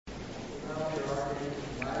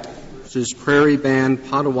versus Prairie Band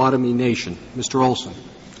Potawatomi Nation. Mr. Olson.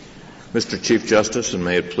 Mr. Chief Justice, and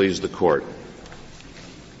may it please the Court,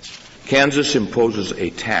 Kansas imposes a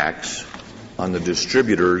tax on the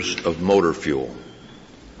distributors of motor fuel.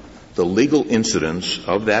 The legal incidence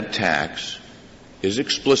of that tax is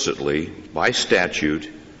explicitly, by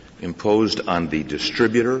statute, imposed on the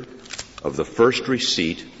distributor of the first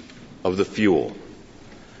receipt of the fuel.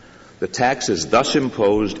 The tax is thus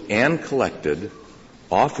imposed and collected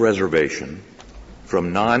off reservation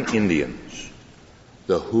from non-Indians.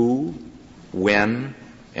 The who, when,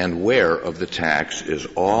 and where of the tax is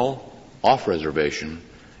all off reservation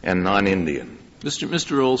and non-Indian.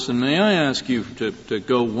 Mr. Olson, may I ask you to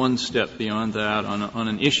go one step beyond that on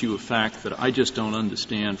an issue of fact that I just don't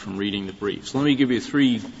understand from reading the briefs? Let me give you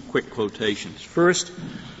three quick quotations. First,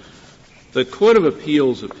 the Court of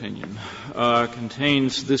Appeals opinion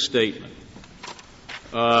contains this statement.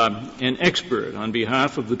 An expert on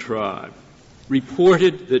behalf of the tribe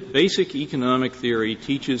reported that basic economic theory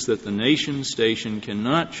teaches that the nation station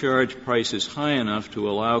cannot charge prices high enough to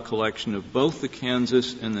allow collection of both the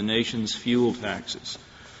Kansas and the nation's fuel taxes.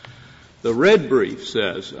 The red brief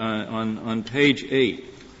says on page 8,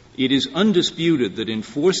 it is undisputed that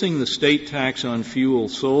enforcing the state tax on fuel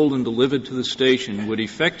sold and delivered to the station would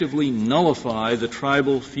effectively nullify the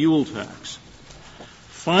tribal fuel tax.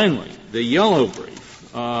 Finally, the yellow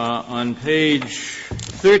brief on page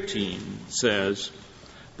 13 says,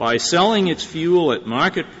 by selling its fuel at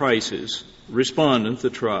market prices, respondent, the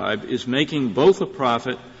tribe, is making both a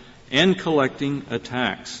profit and collecting a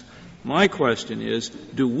tax. My question is,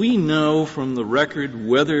 do we know from the record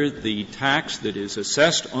whether the tax that is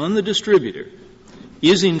assessed on the distributor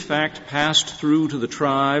is in fact passed through to the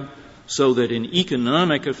tribe so that in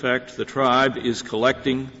economic effect the tribe is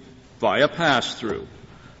collecting via pass-through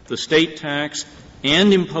the state tax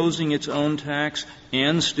and imposing its own tax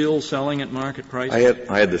and still selling at market prices?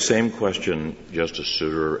 I had the same question, Justice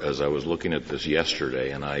Souter, as I was looking at this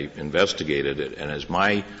yesterday, and I investigated it, and as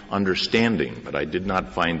my understanding, but I did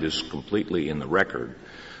not find this completely in the record,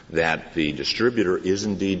 that the distributor is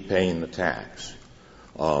indeed paying the tax,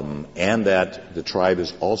 and that the tribe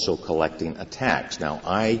is also collecting a tax. Now,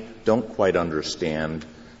 I don't quite understand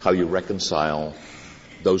how you reconcile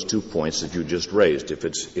those 2 points that you just raised. If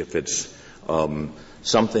it's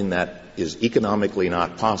something that is economically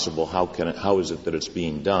not possible, how is it that it's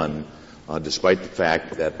being done, despite the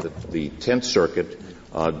fact that the Tenth Circuit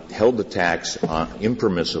held the tax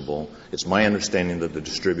impermissible? It's my understanding that the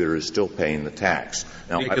distributor is still paying the tax.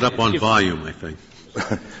 Now, make it up on volume, I think.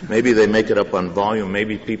 Maybe they make it up on volume.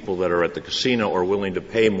 Maybe people that are at the casino are willing to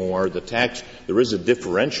pay more. The tax, there is a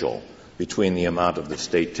differential between the amount of the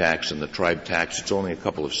state tax and the tribe tax. It's only a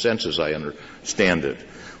couple of cents, as I understand it.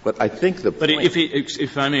 But I think the point... But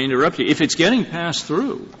if I may interrupt you, if it's getting passed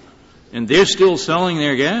through and they're still selling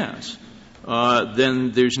their gas,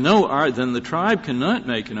 then then the tribe cannot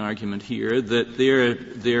make an argument here that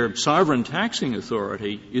their sovereign taxing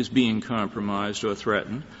authority is being compromised or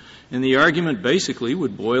threatened. And the argument basically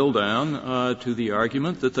would boil down to the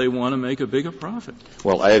argument that they want to make a bigger profit.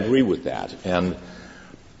 Well, I agree with that. And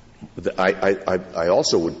I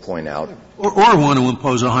also would point out... Or want to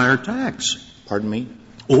impose a higher tax. Pardon me?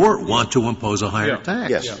 Or want to impose a higher tax.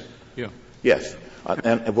 Yes. Yeah. Yes.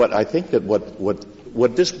 And what I think that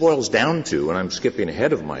what this boils down to, and I'm skipping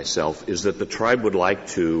ahead of myself, is that the tribe would like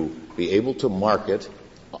to be able to market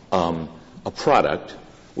a product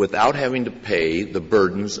without having to pay the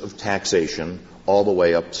burdens of taxation all the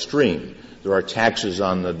way upstream. There are taxes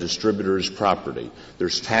on the distributor's property.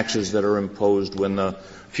 There's taxes that are imposed when the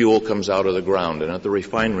fuel comes out of the ground and at the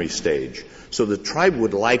refinery stage. So the tribe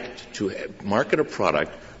would like to market a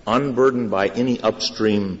product unburdened by any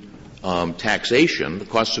upstream taxation, the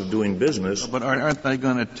cost of doing business. But aren't they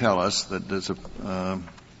going to tell us that there's a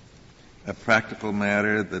practical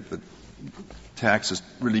matter that the tax is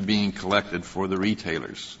really being collected for the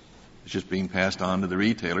retailers? It's just being passed on to the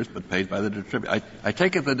retailers, but paid by the distributor. I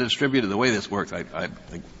take it the distributor, the way this works, I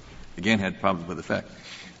again had problems with the fact.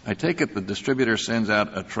 I take it the distributor sends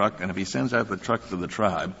out a truck, and if he sends out the truck to the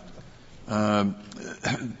tribe, then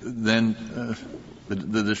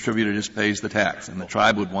the distributor just pays the tax, and the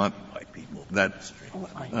tribe would want that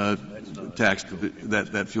tax to be,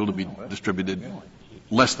 that fuel to be distributed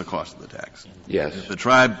less the cost of the tax. Yes. If the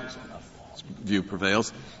tribe's view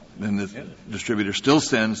prevails, then the distributor still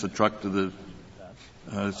sends the truck to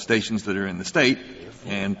the stations that are in the state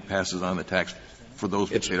and passes on the tax for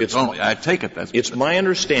those retailers only. I take it that's... It's my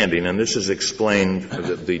understanding, and this is explained,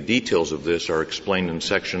 the details of this are explained in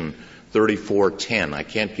Section 3410. I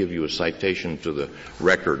can't give you a citation to the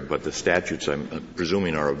record, but the statutes I'm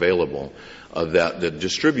presuming are available. That the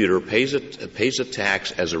distributor pays a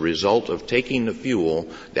tax as a result of taking the fuel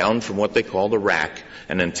down from what they call the rack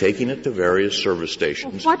and then taking it to various service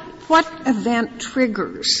stations. What event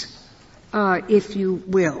triggers, if you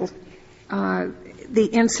will, the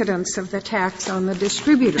incidence of the tax on the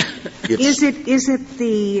distributor? Is it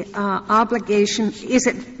the obligation? Is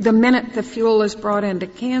it the minute the fuel is brought into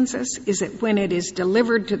Kansas? Is it when it is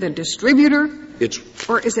delivered to the distributor?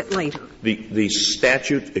 Or is it later? The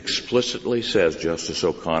statute explicitly says, Justice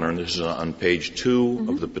O'Connor, and this is on page 2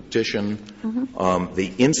 of the petition,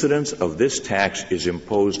 the incidence of this tax is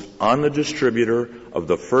imposed on the distributor of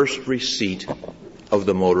the first receipt of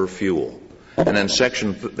the motor fuel. And then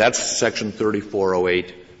that's section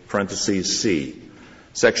 3408, parentheses C.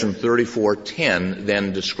 Section 3410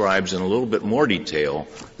 then describes in a little bit more detail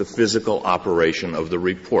the physical operation of the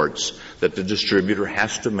reports that the distributor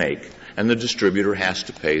has to make, and the distributor has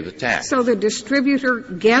to pay the tax. So the distributor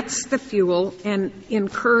gets the fuel and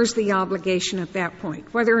incurs the obligation at that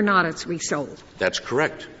point, whether or not it's resold. That's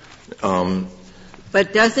correct.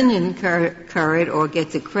 But doesn't incur it or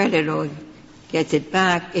gets a credit or gets it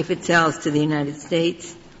back if it sells to the United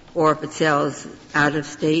States or if it sells out of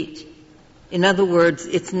state? In other words,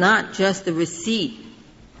 it's not just the receipt.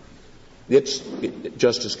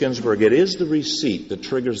 Justice Ginsburg, it is the receipt that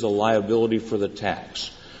triggers the liability for the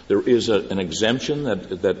tax. There is an exemption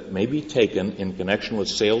that may be taken in connection with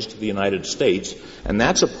sales to the United States, and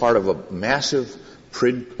that's a part of a massive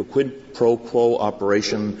quid pro quo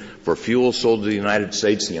operation for fuel sold to the United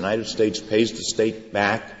States. The United States pays the state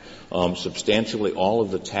back substantially all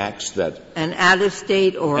of the tax that... And out of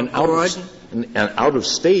state or abroad? And out of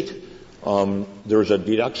state, there's a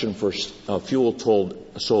deduction for fuel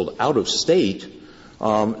sold out of state.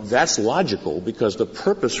 That's logical because the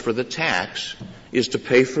purpose for the tax is to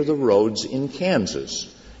pay for the roads in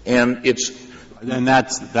Kansas. And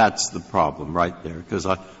that's the problem right there, because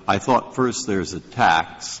I thought first there's a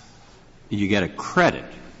tax, you get a credit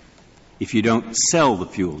if you don't sell the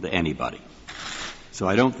fuel to anybody. So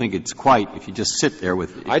I don't think it's quite, if you just sit there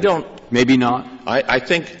with it. Maybe not. I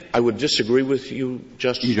think I would disagree with you,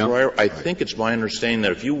 Justice Breyer. I think it's my understanding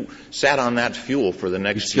that if you sat on that fuel for the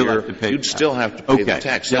next year, you'd still have to pay the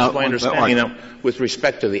tax. That's my understanding. Now, with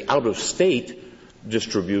respect to the out-of-state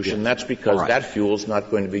distribution, that's because that fuel is not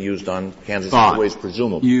going to be used on Kansas highways,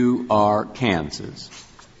 presumably. You are Kansas.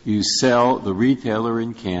 You sell, the retailer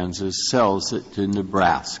in Kansas sells it to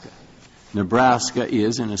Nebraska. Nebraska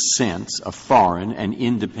is, in a sense, a foreign and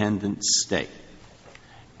independent state.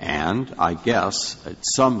 And I guess at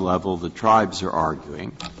some level the tribes are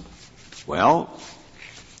arguing, well,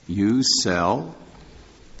 you sell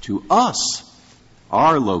to us,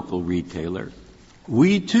 our local retailer.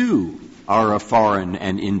 We, too, are a foreign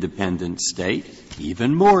and independent state,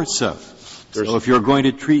 even more so. So if you're going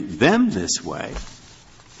to treat them this way,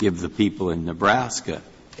 give the people in Nebraska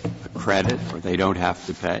a credit or they don't have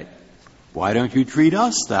to pay. Why don't you treat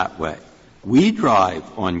us that way? We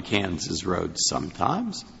drive on Kansas roads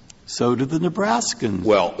sometimes. So do the Nebraskans.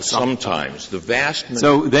 Well, sometimes. The vast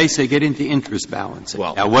So they say get into interest balancing.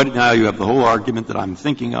 Well, now you have the whole argument that I'm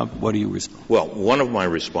thinking of. What do you respond? Well, one of my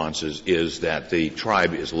responses is that the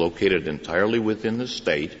tribe is located entirely within the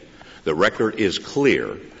state. The record is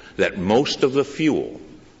clear that most of the fuel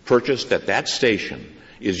purchased at that station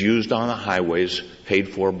is used on the highways paid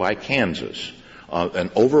for by Kansas.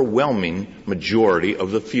 An overwhelming majority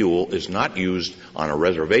of the fuel is not used on a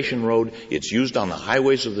reservation road. It's used on the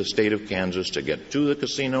highways of the state of Kansas to get to the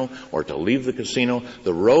casino or to leave the casino.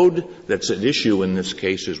 The road that's at issue in this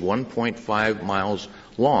case is 1.5 miles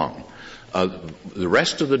long. The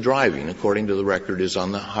rest of the driving, according to the record, is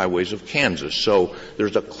on the highways of Kansas. So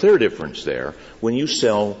there's a clear difference there when you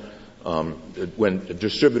sell when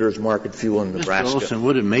distributors market fuel in Nebraska. Mr. Olson,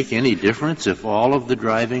 would it make any difference if all of the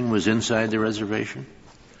driving was inside the reservation?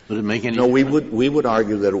 Would it make any difference? No, we would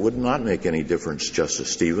argue that it would not make any difference,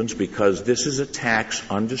 Justice Stevens, because this is a tax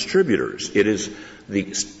on distributors. It is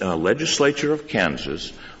the legislature of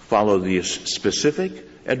Kansas follow the specific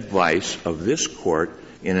advice of this court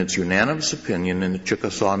in its unanimous opinion in the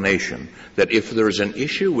Chickasaw Nation that if there is an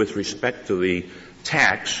issue with respect to the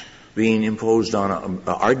tax being imposed on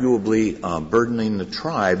arguably burdening the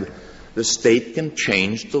tribe, the state can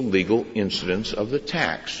change the legal incidence of the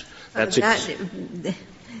tax.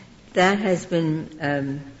 That has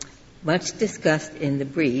been much discussed in the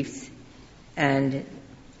briefs, and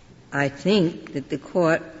I think that the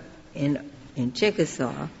court in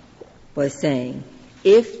Chickasaw was saying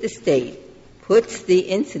if the state puts the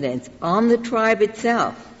incidence on the tribe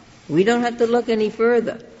itself, we don't have to look any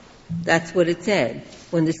further. That's what it said.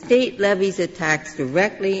 When the state levies a tax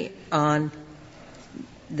directly on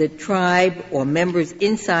the tribe or members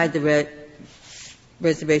inside the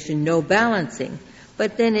reservation, no balancing.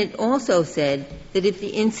 But then it also said that if the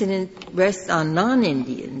incident rests on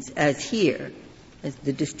non-Indians, as here, as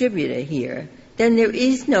the distributor here, then there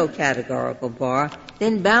is no categorical bar,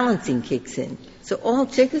 then balancing kicks in. So all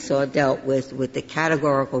Chickasaw dealt with the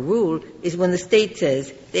categorical rule is when the state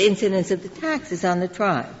says the incidence of the tax is on the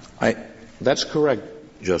tribe. That's correct,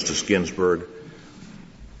 Justice Ginsburg.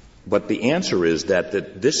 But the answer is that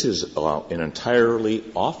this is an entirely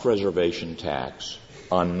off-reservation tax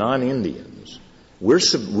on non-Indians. We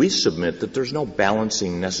submit that there's no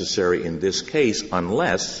balancing necessary in this case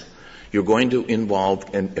unless you're going to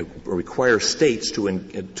involve and require states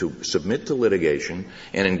to submit to litigation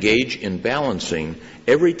and engage in balancing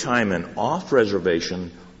every time an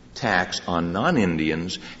off-reservation tax on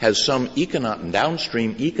non-Indians has some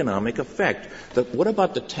downstream economic effect. What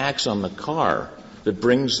about the tax on the car that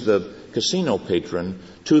brings the casino patron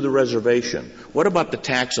to the reservation? What about the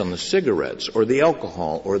tax on the cigarettes or the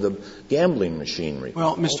alcohol or the gambling machinery?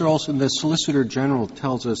 Well, Mr. Olson, the Solicitor General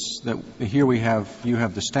tells us that here you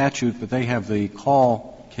have the statute, but they have the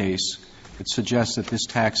call case that suggests that this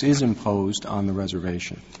tax is imposed on the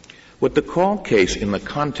reservation. What the call case, in the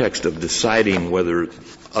context of deciding whether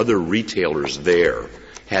other retailers there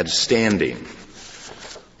had standing,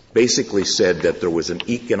 basically said that there was an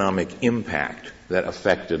economic impact that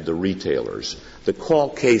affected the retailers. The call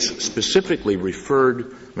case specifically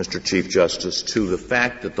referred, Mr. Chief Justice, to the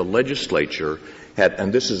fact that the legislature had,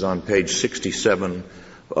 and this is on page 67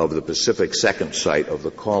 of the Pacific Second Cite of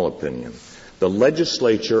the call opinion, the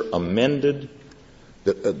legislature amended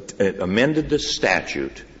the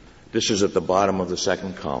statute. This is at the bottom of the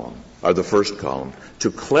second column, or the first column,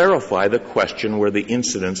 to clarify the question where the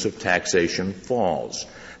incidence of taxation falls.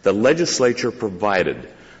 The legislature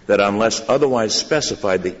provided that unless otherwise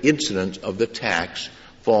specified, the incidence of the tax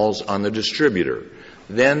falls on the distributor.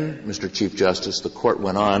 Then, Mr. Chief Justice, the Court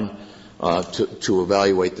went on to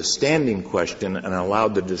evaluate the standing question and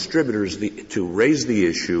allowed the distributors to raise the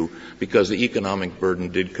issue because the economic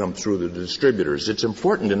burden did come through the distributors. It's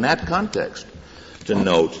important in that context to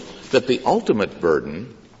note that the ultimate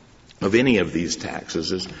burden of any of these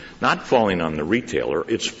taxes is not falling on the retailer,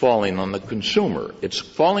 it's falling on the consumer. It's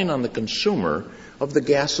falling on the consumer of the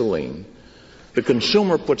gasoline. The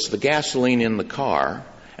consumer puts the gasoline in the car,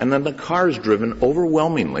 and then the car is driven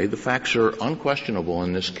overwhelmingly, the facts are unquestionable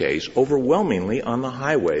in this case, overwhelmingly on the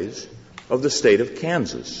highways of the state of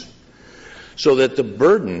Kansas. So that the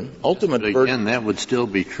burden, ultimate burden... Again, that would still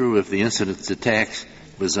be true if the incidence of tax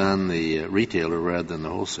was on the retailer rather than the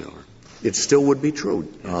wholesaler. It still would be true.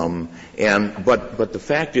 But the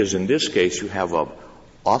fact is, in this case, you have a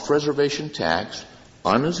off-reservation tax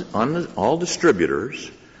on all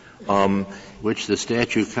distributors, which the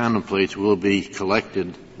statute contemplates will be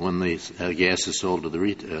collected when the gas is sold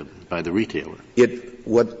to by the retailer.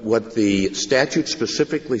 What the statute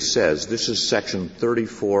specifically says, this is Section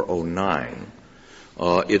 3409,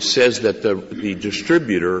 it says that the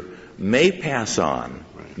distributor may pass on,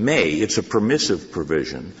 it's a permissive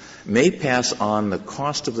provision, may pass on the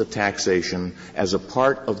cost of the taxation as a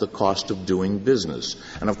part of the cost of doing business.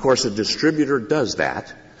 And, of course, a distributor does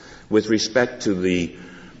that with respect to the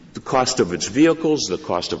cost of its vehicles, the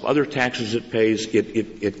cost of other taxes it pays.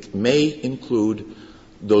 It may include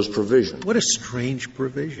those provisions. What a strange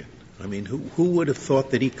provision. I mean, who would have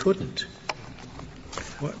thought that he couldn't?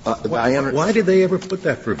 Why did they ever put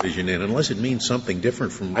that provision in, unless it means something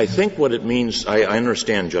different from... I think what it means, I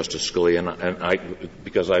understand, Justice Scalia, and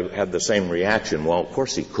because I had the same reaction. Well, of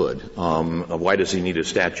course he could. Why does he need a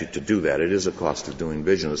statute to do that? It is a cost of doing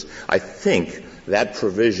business. I think that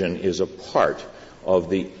provision is a part of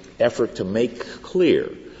the effort to make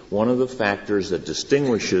clear one of the factors that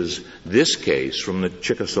distinguishes this case from the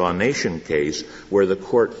Chickasaw Nation case, where the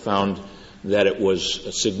Court found that it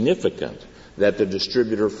was significant that the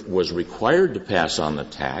distributor was required to pass on the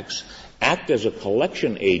tax, act as a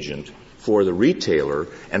collection agent for the retailer,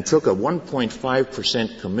 and took a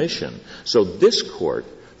 1.5% commission. So this Court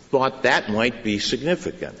thought that might be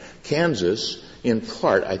significant. Kansas, in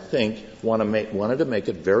part, I think, wanted to make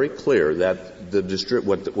it very clear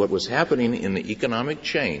that what was happening in the economic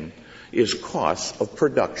chain is costs of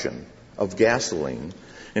production of gasoline,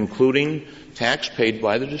 including tax paid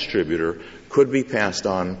by the distributor, could be passed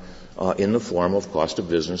on in the form of cost of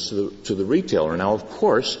business to the retailer. Now, of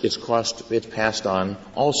course, it's passed on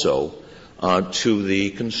also to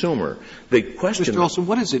the consumer. The question... Mr. Olson,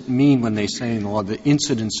 what does it mean when they say in the law the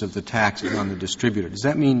incidence of the tax is on the distributor? Does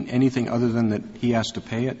that mean anything other than that he has to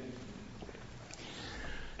pay it?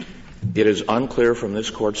 It is unclear from this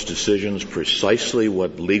Court's decisions precisely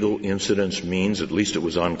what legal incidence means. At least it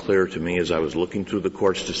was unclear to me as I was looking through the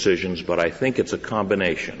Court's decisions, but I think it's a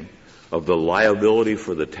combination of the liability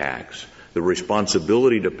for the tax, the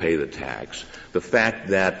responsibility to pay the tax, the fact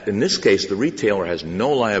that, in this case, the retailer has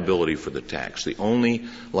no liability for the tax. The only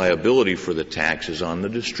liability for the tax is on the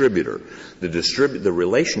distributor. The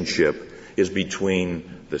relationship is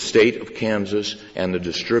between the state of Kansas and the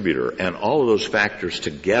distributor, and all of those factors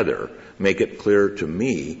together make it clear to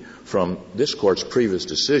me from this Court's previous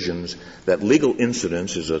decisions that legal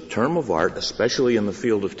incidence is a term of art, especially in the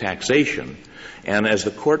field of taxation. And as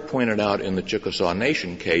the Court pointed out in the Chickasaw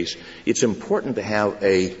Nation case, it's important to have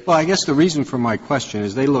a... Well, I guess the reason for my question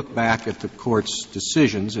is they look back at the Court's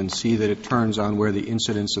decisions and see that it turns on where the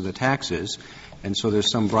incidence of the tax is. And so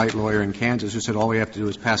there's some bright lawyer in Kansas who said all we have to do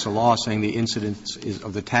is pass a law saying the incidence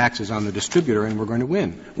of the tax is on the distributor and we're going to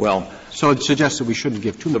win. Well, so it suggests that we shouldn't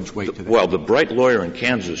give too much weight to that. Well, the bright lawyer in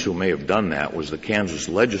Kansas who may have done that was the Kansas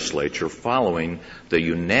legislature following the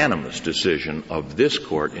unanimous decision of this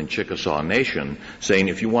Court in Chickasaw Nation saying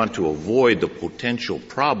if you want to avoid the potential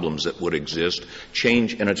problems that would exist,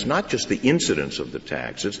 change, and it's not just the incidence of the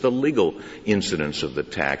tax, it's the legal incidence of the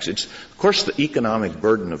tax. Of course, the economic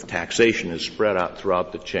burden of taxation is spread out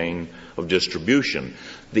throughout the chain of distribution.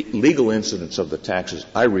 The legal incidence of the taxes,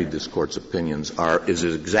 I read this Court's opinions, is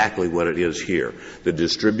exactly what it is here. The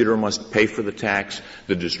distributor must pay for the tax.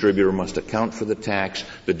 The distributor must account for the tax.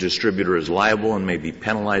 The distributor is liable and may be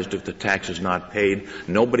penalized if the tax is not paid.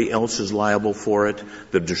 Nobody else is liable for it.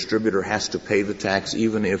 The distributor has to pay the tax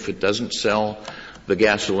even if it doesn't sell the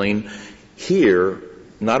gasoline. Here,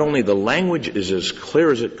 not only the language is as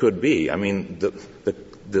clear as it could be. I mean,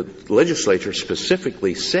 the legislature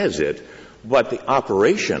specifically says it, but the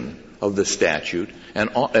operation of the statute and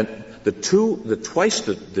twice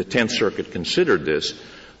the Tenth Circuit considered this,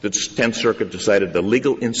 the Tenth Circuit decided the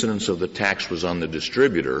legal incidence of the tax was on the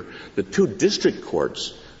distributor. The two district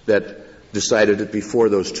courts that decided it before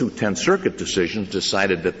those two Tenth Circuit decisions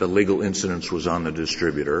decided that the legal incidence was on the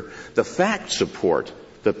distributor. The facts support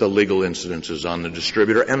that the legal incidence is on the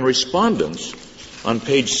distributor, and respondents on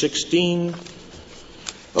page 16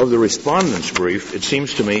 of the respondent's brief, it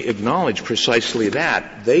seems to me, acknowledge precisely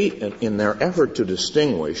that. They, in their effort to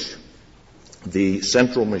distinguish the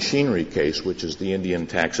central machinery case, which is the Indian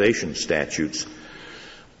taxation statutes,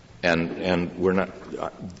 and we're not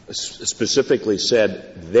specifically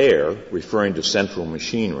said there, referring to central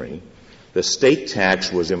machinery, the state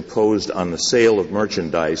tax was imposed on the sale of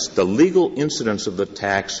merchandise. The legal incidence of the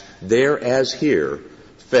tax there as here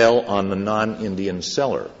fell on the non-Indian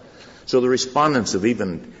seller. So the respondents have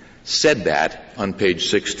even said that on page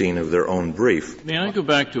 16 of their own brief. May I go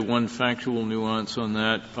back to one factual nuance on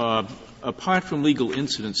that? Apart from legal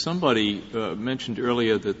incidence, somebody mentioned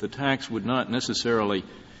earlier that the tax would not necessarily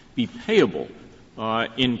be payable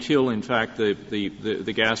until, in fact,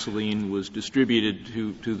 the gasoline was distributed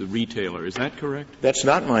to the retailer. Is that correct? That's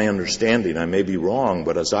not my understanding. I may be wrong,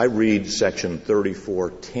 but as I read Section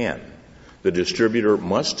 3410, the distributor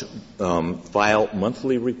must file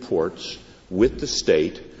monthly reports with the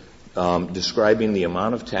state describing the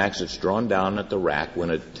amount of tax that's drawn down at the rack when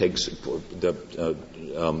it takes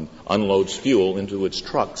unloads fuel into its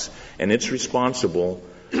trucks, and it's responsible.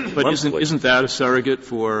 But isn't that a surrogate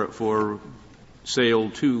for sale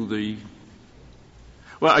to the?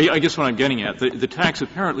 Well, I guess what I'm getting at, the tax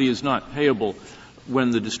apparently is not payable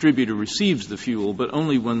when the distributor receives the fuel, but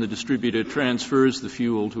only when the distributor transfers the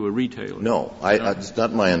fuel to a retailer. No, it's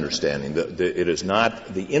not my understanding. It is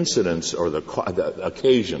not the incidence or the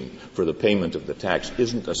occasion for the payment of the tax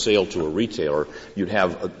isn't a sale to a retailer. You'd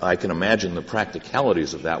have, I can imagine the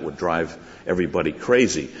practicalities of that would drive everybody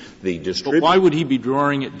crazy. The distributor. But why would he be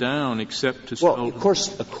drawing it down except to sell? Well,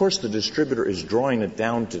 of course the distributor is drawing it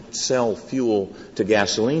down to sell fuel to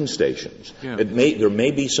gasoline stations. Yeah. There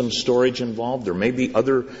may be some storage involved. There may be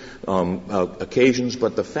other occasions,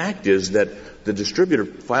 but the fact is that the distributor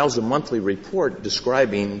files a monthly report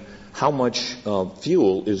describing how much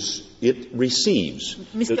fuel it receives.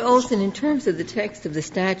 Mr. Olson, in terms of the text of the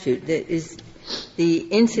statute, the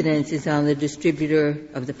incidence is on the distributor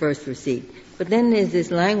of the first receipt. But then there's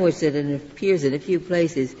this language that it appears in a few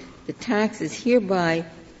places. The tax is hereby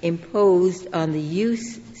imposed on the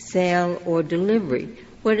use, sale, or delivery.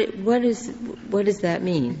 What does that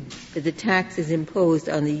mean? That the tax is imposed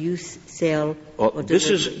on the use, sale, or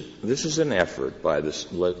delivery? This is an effort by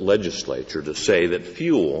this legislature to say that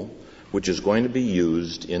fuel which is going to be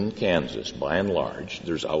used in Kansas, by and large,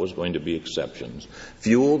 there's always going to be exceptions,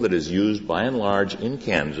 fuel that is used by and large in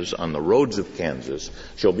Kansas on the roads of Kansas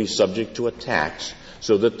shall be subject to a tax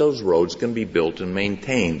so that those roads can be built and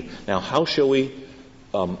maintained. Now, how shall we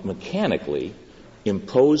mechanically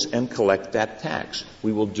impose and collect that tax?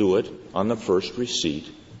 We will do it on the first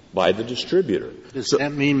receipt by the distributor. Does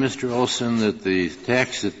that mean, Mr. Olson, that the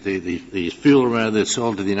tax that the fuel rather that's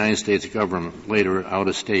sold to the United States government later out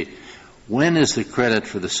of state, when is the credit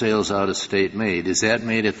for the sales out of state made? Is that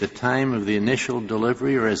made at the time of the initial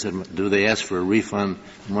delivery, or do they ask for a refund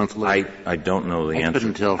a month later? I don't know the answer.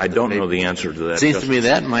 Couldn't tell. I don't know the answer to that. It seems to me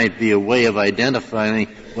that might be a way of identifying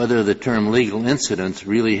whether the term legal incidents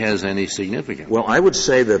really has any significance. Well, I would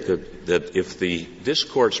say that if this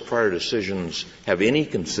Court's prior decisions have any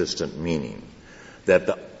consistent meaning, that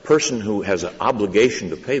the person who has an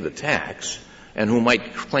obligation to pay the tax and who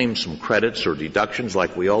might claim some credits or deductions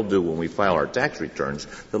like we all do when we file our tax returns,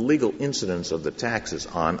 the legal incidence of the tax is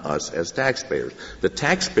on us as taxpayers. The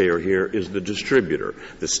taxpayer here is the distributor.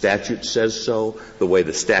 The statute says so. The way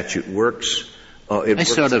the statute works, I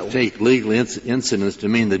sort of take legal incidence to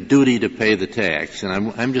mean the duty to pay the tax,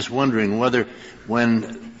 and I'm just wondering whether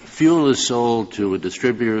when fuel is sold to a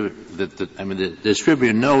distributor, the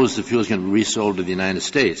distributor knows the fuel is going to be resold to the United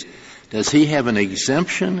States. Does he have an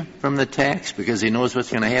exemption from the tax because he knows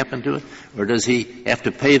what's going to happen to it? Or does he have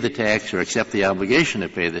to pay the tax or accept the obligation to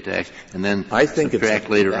pay the tax and then subtract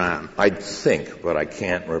later on? I think, but I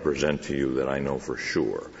can't represent to you that I know for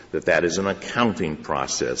sure, that is an accounting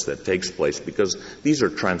process that takes place because these are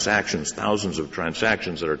transactions, thousands of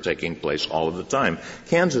transactions that are taking place all of the time.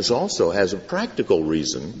 Kansas also has a practical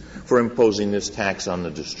reason for imposing this tax on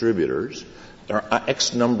the distributors. There are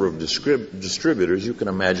X number of distributors. You can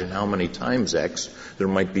imagine how many times X there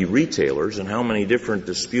might be retailers and how many different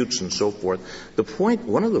disputes and so forth.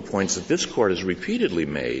 One of the points that this Court has repeatedly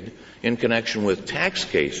made in connection with tax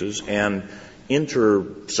cases and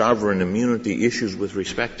inter-sovereign immunity issues with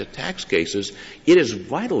respect to tax cases, it is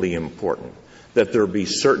vitally important that there be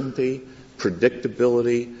certainty,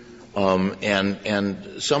 predictability,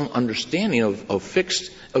 and some understanding of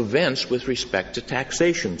fixed events with respect to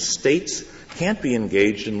taxation. States can't be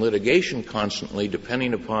engaged in litigation constantly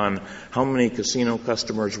depending upon how many casino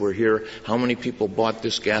customers were here, how many people bought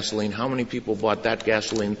this gasoline, how many people bought that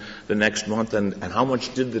gasoline the next month, and how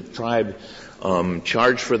much did the tribe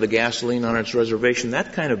charge for the gasoline on its reservation.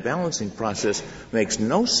 That kind of balancing process makes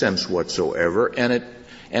no sense whatsoever, and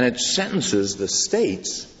it sentences the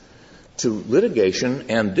states to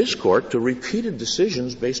litigation and this Court to repeated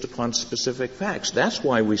decisions based upon specific facts. That's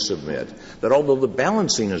why we submit that although the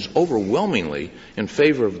balancing is overwhelmingly in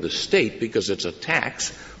favor of the state because it's a tax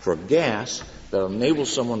for gas that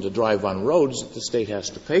enables someone to drive on roads that the state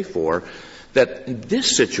has to pay for, that in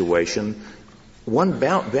this situation, one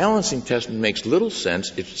balancing test makes little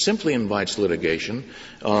sense. It simply invites litigation.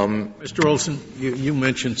 Mr. Olson, you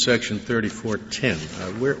mentioned Section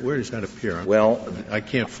 3410. Where does that appear? Well, I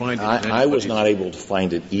can't find it. I was not able to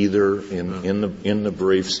find it either in the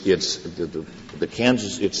briefs. It's the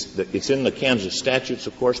Kansas. It's in the Kansas statutes,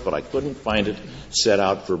 of course, but I couldn't find it set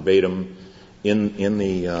out verbatim in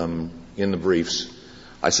the briefs.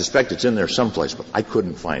 I suspect it's in there someplace, but I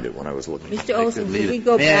couldn't find it when I was looking. Mr. Olson, can we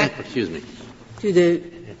go back to the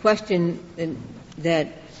question that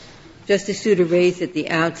Justice Souter raised at the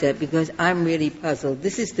outset, because I'm really puzzled.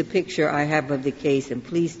 This is the picture I have of the case, and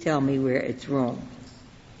please tell me where it's wrong.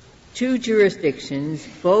 Two jurisdictions,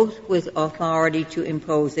 both with authority to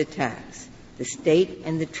impose a tax, the state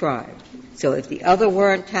and the tribe. So if the other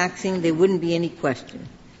weren't taxing, there wouldn't be any question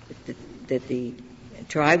that the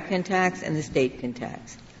tribe can tax and the state can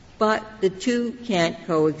tax. But the two can't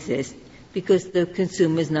coexist because the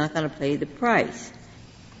consumer is not going to pay the price.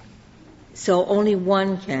 So only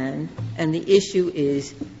one can, and the issue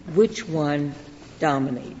is which one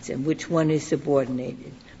dominates and which one is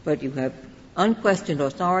subordinated. But you have unquestioned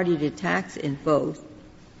authority to tax in both,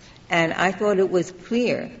 and I thought it was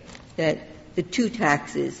clear that the two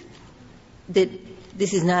taxes, that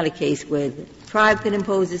this is not a case where the tribe can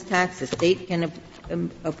impose its tax, the state can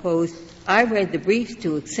oppose. I read the briefs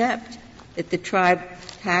to accept that the tribe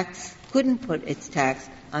tax couldn't put its tax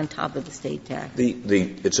on top of the state tax.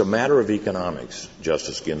 It's a matter of economics,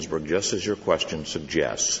 Justice Ginsburg, just as your question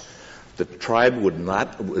suggests. The tribe would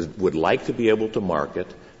like to be able to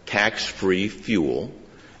market tax-free fuel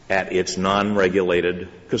at its non-regulated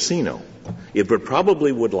casino. It would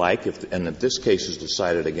probably like, and if this case is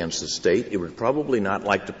decided against the state, it would probably not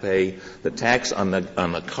like to pay the tax on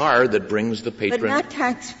the car that brings the patron. But not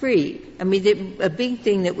tax-free. I mean, a big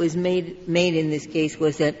thing that was made in this case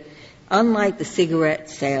was that unlike the cigarette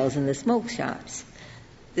sales in the smoke shops,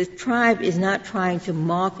 the tribe is not trying to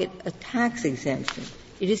market a tax exemption.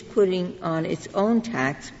 It is putting on its own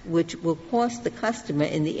tax, which will cost the customer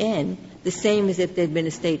in the end the same as if there had been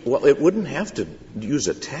a state. Well, it wouldn't have to use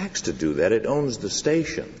a tax to do that. It owns the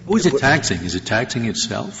station. Who is it taxing? Is it taxing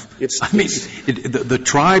itself? The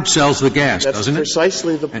tribe sells the gas, doesn't it? That's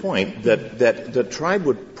precisely the point, that the tribe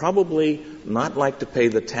would probably not like to pay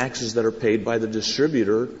the taxes that are paid by the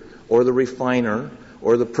distributor or the refiner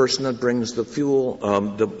or the person that brings the fuel,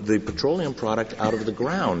 the petroleum product out of the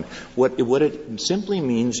ground. What it simply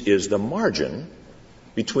means is the margin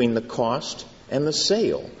between the cost and the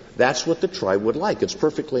sale. That's what the tribe would like. It's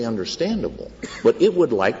perfectly understandable. But it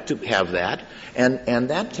would like to have that, and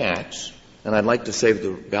that tax, and I'd like to save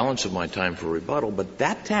the balance of my time for rebuttal, but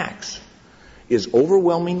that tax is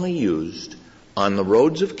overwhelmingly used on the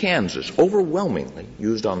roads of Kansas, overwhelmingly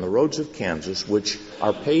used on the roads of Kansas, which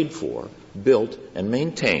are paid for, built, and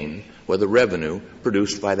maintained with the revenue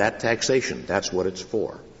produced by that taxation. That's what it's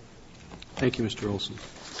for. Thank you, Mr. Olson.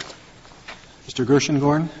 Mr.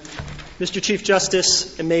 Gershengorn? Mr. Chief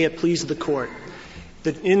Justice, and may it please the Court,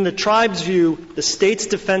 in the tribe's view, the state's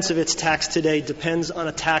defense of its tax today depends on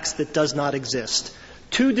a tax that does not exist.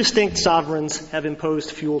 Two distinct sovereigns have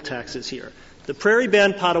imposed fuel taxes here. The Prairie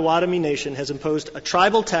Band Potawatomi Nation has imposed a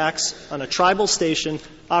tribal tax on a tribal station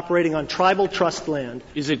operating on tribal trust land.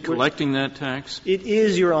 Is it collecting that tax? It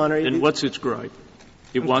is, Your Honor. And what's its gripe?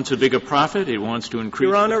 It wants a bigger profit? It wants to increase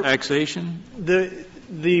Your Honor, the taxation?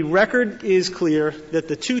 The record is clear that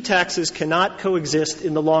the two taxes cannot coexist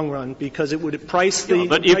in the long run because it would price the...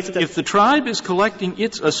 But if the tribe is collecting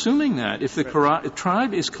its, assuming that, if the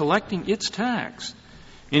tribe is collecting its tax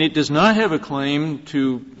and it does not have a claim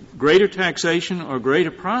to greater taxation or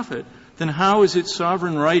greater profit, then how is its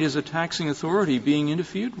sovereign right as a taxing authority being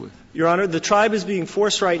interfered with? Your Honor, the tribe is being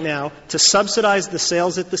forced right now to subsidize the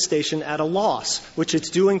sales at the station at a loss, which it's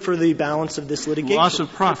doing for the balance of this litigation. Loss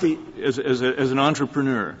of profit as an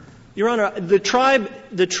entrepreneur. Your Honor, the tribe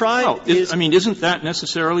is... isn't that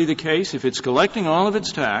necessarily the case? If it's collecting all of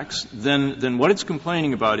its tax, then what it's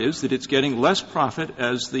complaining about is that it's getting less profit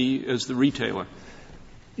as the retailer.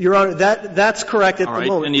 Your Honor, that's correct at the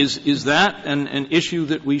moment. And is that an issue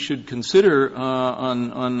that we should consider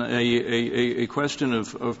on a question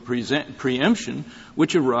of preemption,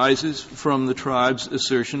 which arises from the tribe's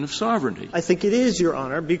assertion of sovereignty? I think it is, Your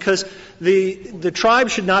Honor, because the tribe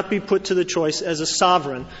should not be put to the choice as a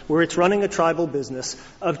sovereign, where it's running a tribal business,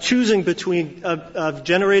 of choosing between of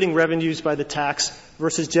generating revenues by the tax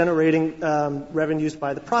versus generating revenues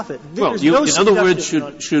by the profit. In other words,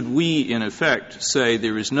 should we, in effect, say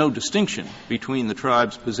there is no distinction between the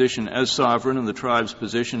tribe's position as sovereign and the tribe's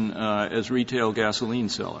position as retail gasoline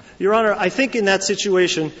seller? Your Honor, I think in that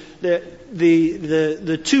situation,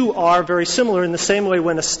 the two are very similar in the same way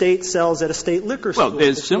when a state sells at a state liquor store. Well,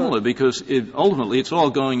 they're similar because ultimately it's all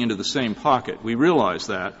going into the same pocket. We realize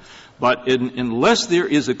that. But unless there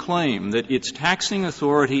is a claim that its taxing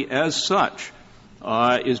authority as such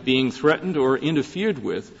is being threatened or interfered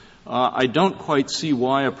with, I don't quite see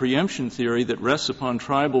why a preemption theory that rests upon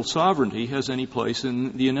tribal sovereignty has any place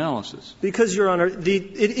in the analysis. Because, Your Honor, it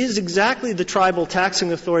is exactly the tribal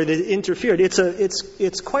taxing authority that interfered.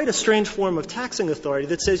 It's quite a strange form of taxing authority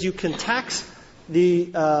that says you can tax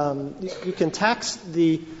the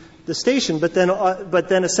station, but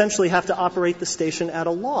then essentially have to operate the station at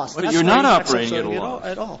a loss. But you're not operating at a loss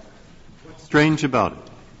at all. What's strange about it?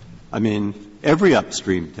 I mean, every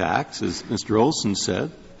upstream tax, as Mr. Olson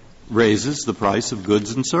said, raises the price of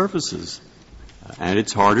goods and services. And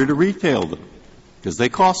it's harder to retail them because they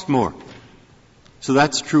cost more. So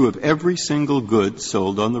that's true of every single good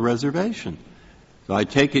sold on the reservation. So I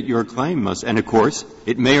take it your claim must, and of course,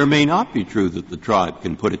 it may or may not be true that the tribe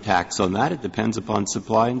can put a tax on that. It depends upon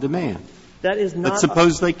supply and demand. That is not. But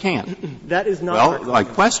suppose they can't. That is not. Well, my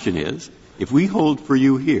question is, if we hold for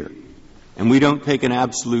you here, and we don't take an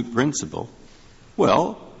absolute principle,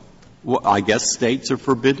 well, I guess states are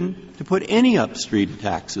forbidden to put any upstream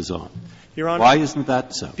taxes on. Your Honor, why isn't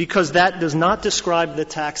that so? Because that does not describe the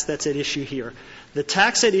tax that's at issue here. The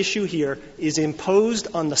tax at issue here is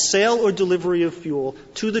imposed on the sale or delivery of fuel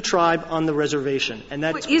to the tribe on the reservation. And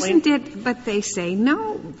that's isn't it, but they say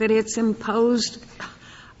no, that it's imposed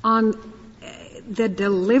on the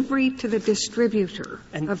delivery to the distributor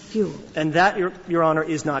of fuel. And that, Your Honor,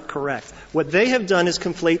 is not correct. What they have done is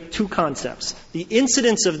conflate two concepts. The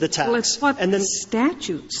incidence of the tax. Well, it's what the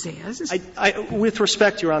statute says. With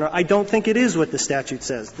respect, Your Honor, I don't think it is what the statute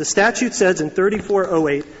says. The statute says in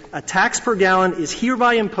 3408, a tax per gallon is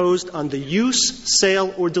hereby imposed on the use,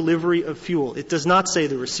 sale, or delivery of fuel. It does not say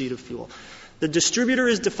the receipt of fuel. The distributor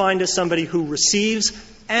is defined as somebody who receives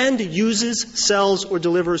and uses, sells, or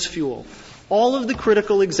delivers fuel. All of the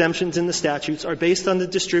critical exemptions in the statutes are based on the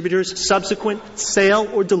distributor's subsequent sale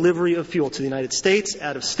or delivery of fuel to the United States,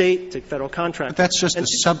 out of state, to federal contract. But that's just a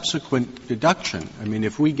subsequent deduction. I mean,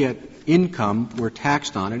 if we get income, we're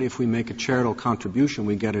taxed on it. If we make a charitable contribution,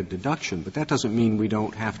 we get a deduction. But that doesn't mean we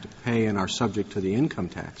don't have to pay and are subject to the income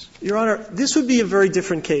tax. Your Honor, this would be a very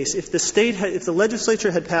different case if if the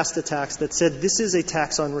legislature had passed a tax that said this is a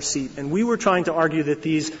tax on receipt, and we were trying to argue that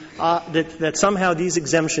that somehow these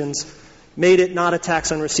exemptions made it not a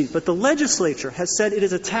tax on receipt. But the legislature has said it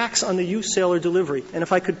is a tax on the use, sale, or delivery. And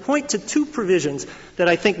if I could point to two provisions that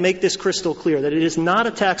I think make this crystal clear, that it is not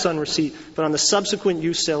a tax on receipt, but on the subsequent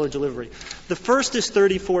use, sale, or delivery. The first is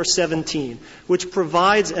 3417, which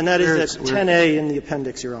provides, and that is at 10A in the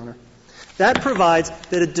appendix, Your Honor. That provides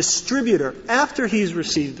that a distributor, after he's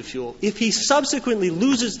received the fuel, if he subsequently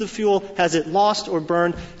loses the fuel, has it lost or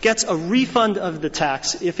burned, gets a refund of the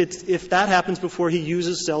tax if that happens before he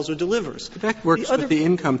uses, sells, or delivers. But that works with the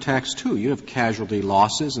income tax, too. You have casualty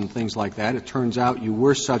losses and things like that. It turns out you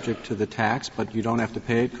were subject to the tax, but you don't have to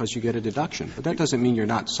pay it because you get a deduction. But that doesn't mean you're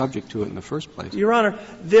not subject to it in the first place. Your Honor,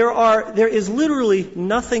 there is literally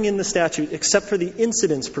nothing in the statute except for the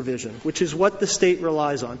incidence provision, which is what the state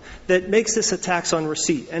relies on, that makes this a tax on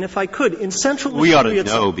receipt. And if I could, in Central Missouri, we ought to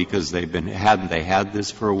know because hadn't they had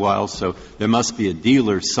this for a while, so there must be a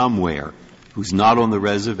dealer somewhere who's not on the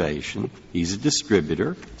reservation. He's a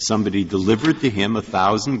distributor. Somebody delivered to him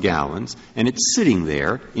 1,000 gallons, and it's sitting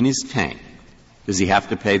there in his tank. Does he have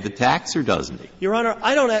to pay the tax or doesn't he? Your Honor,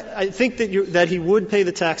 I think that he would pay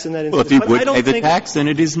the tax in that instance. Well, if he would pay the tax, then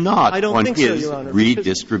it is not I don't think so, Your Honor,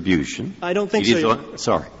 redistribution. I don't think so, Your Honor.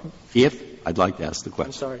 Sorry. I'd like to ask the question.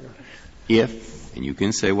 I'm sorry, Your Honor. If, and you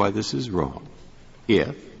can say why this is wrong,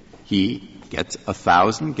 if he gets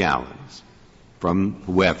 1,000 gallons from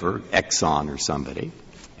whoever, Exxon or somebody,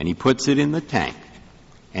 and he puts it in the tank,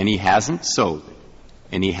 and he hasn't sold it,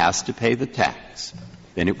 and he has to pay the tax,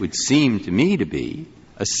 then it would seem to me to be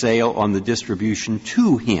a sale on the distribution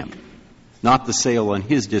to him, not the sale on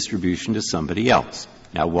his distribution to somebody else.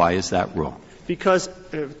 Now, why is that wrong? Because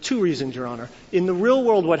two reasons, Your Honor. In the real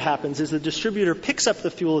world, what happens is the distributor picks up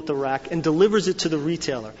the fuel at the rack and delivers it to the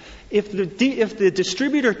retailer. If the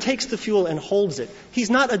distributor takes the fuel and holds it, he's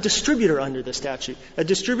not a distributor under the statute. A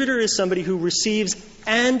distributor is somebody who receives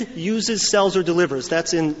and uses, sells, or delivers.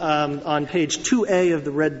 That's on page 2A of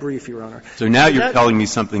the red brief, Your Honor. So now you're telling me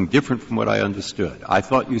something different from what I understood. I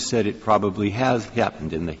thought you said it probably has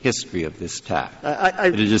happened in the history of this tax. That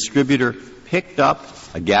a distributor picked up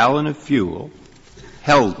a gallon of fuel,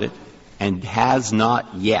 held it, and has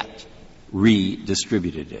not yet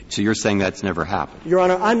redistributed it. So you're saying that's never happened? Your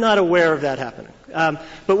Honor, I'm not aware of that happening.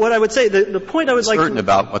 But what I would say, the point I would like to — certain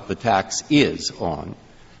about what the tax is on,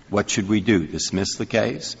 what should we do? Dismiss the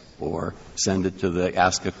case or send it to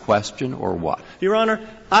ask a question or what? Your Honor,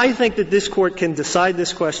 I think that this Court can decide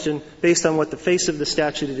this question based on what the face of the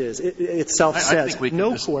statute itself says.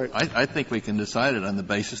 I think we can decide it on the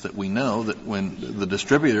basis that we know that when the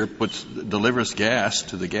distributor delivers gas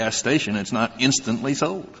to the gas station, it's not instantly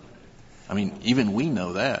sold. I mean, even we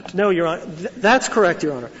know that. No, Your Honor. That's correct,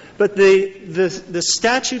 Your Honor. But the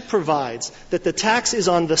statute provides that the tax is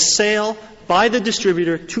on the sale by the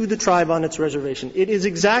distributor to the tribe on its reservation. It is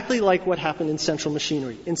exactly like what happened in Central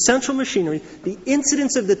Machinery. In Central Machinery, the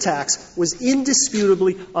incidence of the tax was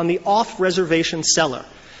indisputably on the off-reservation seller.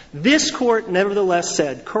 This Court nevertheless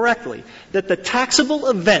said correctly that the taxable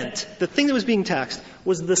event, the thing that was being taxed,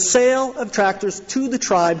 was the sale of tractors to the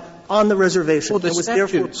tribe on the reservation. Well, it was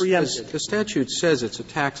therefore preempted. The statute says it's a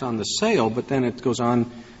tax on the sale, but then it goes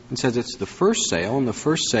on and says it's the first sale, and the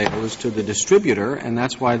first sale is to the distributor, and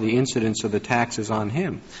that's why the incidence of the tax is on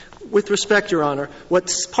him. With respect, Your Honor,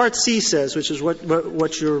 what Part C says, which is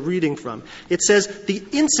what you're reading from, it says the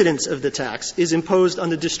incidence of the tax is imposed on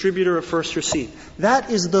the distributor of first receipt. That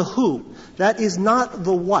is the who. That is not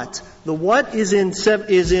the what. The what is in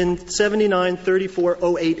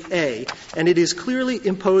 793408A, and it is clearly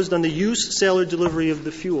imposed on the use, sale, or delivery of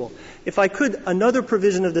the fuel. If I could, another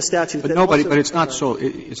provision of the statute. But it's not sold.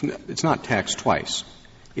 It's not taxed twice.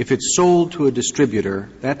 If it's sold to a distributor,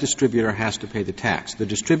 that distributor has to pay the tax. The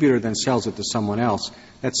distributor then sells it to someone else.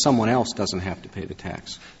 That someone else doesn't have to pay the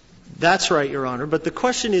tax. That's right, Your Honor. But the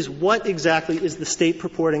question is, what exactly is the State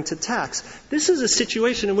purporting to tax? This is a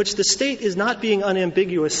situation in which the State is not being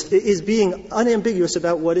unambiguous, is being unambiguous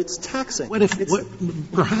about what it's taxing.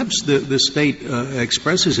 Perhaps the State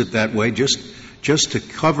expresses it that way just to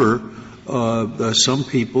cover some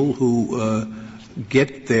people who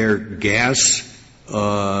get their gas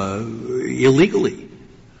illegally.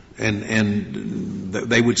 And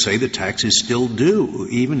they would say the tax is still due,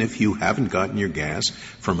 even if you haven't gotten your gas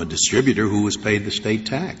from a distributor who has paid the state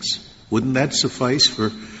tax. Wouldn't that suffice for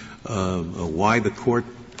why the court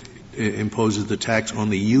imposes the tax on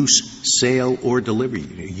the use, sale, or delivery?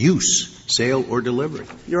 Use, sale, or delivery.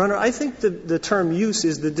 Your Honor, I think the term use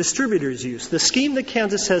is the distributor's use. The scheme that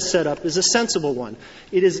Kansas has set up is a sensible one.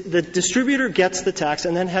 It is the distributor gets the tax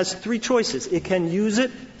and then has three choices. It can use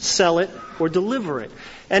it, sell it, or deliver it.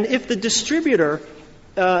 And if the distributor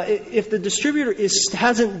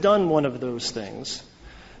hasn't done one of those things,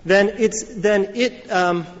 then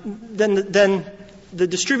the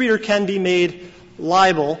distributor can be made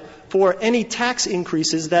liable for any tax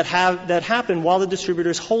increases that happen while the distributor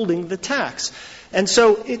is holding the tax. And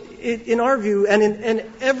so in our view, and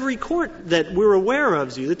in every court that we're aware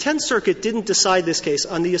of, the Tenth Circuit didn't decide this case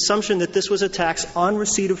on the assumption that this was a tax on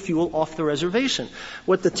receipt of fuel off the reservation.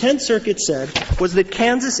 What the Tenth Circuit said was that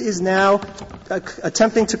Kansas is now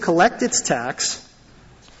attempting to collect its tax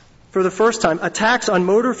for the first time, a tax on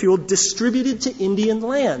motor fuel distributed to Indian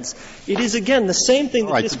lands. It is, again, the same thing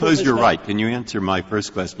that this suppose you're right. Can you answer my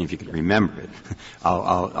first question if you can remember it?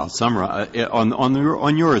 I'll summarize.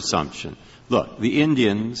 On your assumption, look, the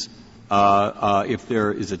Indians, if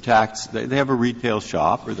there is a tax, they have a retail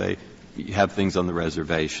shop or they have things on the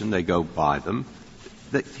reservation, they go buy them.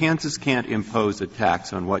 Kansas can't impose a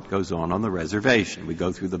tax on what goes on the reservation. We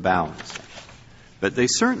go through the balance. But they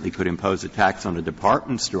certainly could impose a tax on a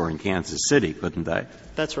department store in Kansas City, couldn't they?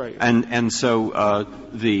 That's right. And so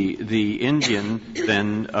the Indian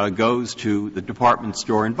then goes to the department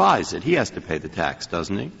store and buys it. He has to pay the tax,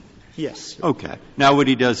 doesn't he? Yes. Okay. Now what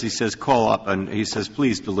he does, he says, call up and he says,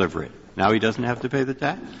 please deliver it. Now he doesn't have to pay the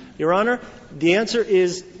tax? Your Honor, the answer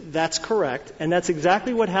is that's correct, and that's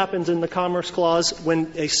exactly what happens in the Commerce Clause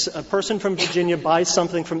when a person from Virginia buys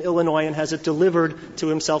something from Illinois and has it delivered to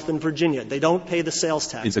himself in Virginia. They don't pay the sales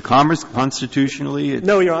tax. Is the Commerce constitutionally?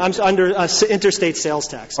 No, Your Honor, I'm under interstate sales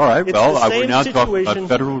tax. All right. We're now talking about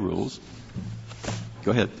federal rules.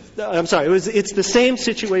 Go ahead. I'm sorry. It's the same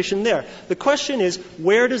situation there. The question is,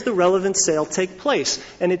 where does the relevant sale take place?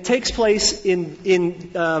 And it takes place in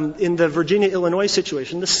the Virginia-Illinois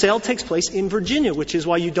situation. The sale takes place in Virginia, which is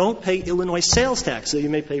why you don't pay Illinois sales tax, so you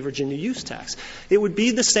may pay Virginia use tax. It would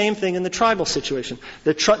be the same thing in the tribal situation.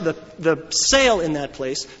 The sale in that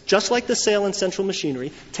place, just like the sale in Central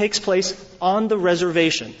Machinery, takes place on the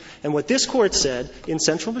reservation. And what this Court said in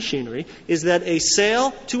Central Machinery is that a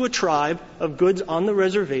sale to a tribe of goods on the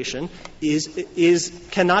reservation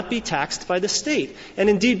cannot be taxed by the state. And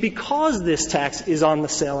indeed, because this tax is on the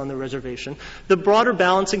sale on the reservation, the broader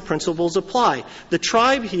balancing principles apply. The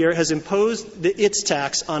tribe here has imposed its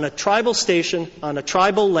tax on a tribal station, on a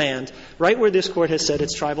tribal land, right where this Court has said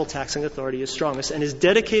its tribal taxing authority is strongest, and has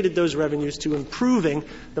dedicated those revenues to improving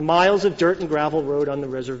the miles of dirt and gravel road on the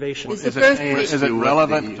reservation. Is it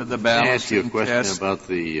relevant to the balance? I ask you a question about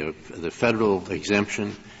the federal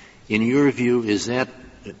exemption. In your view, is that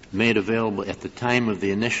made available at the time of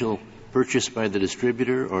the initial purchase by the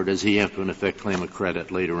distributor, or does he have to, in effect, claim a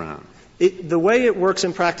credit later on? The way it works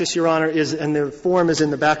in practice, Your Honor, is, and the form is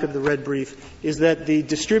in the back of the red brief, is that the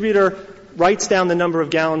distributor writes down the number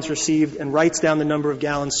of gallons received and writes down the number of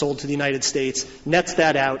gallons sold to the United States, nets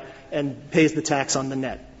that out, and pays the tax on the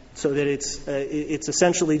net, so that it's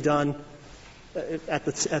essentially done at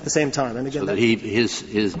the same time. And again, so that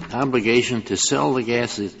his obligation to sell the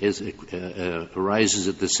gas arises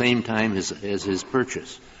at the same time as his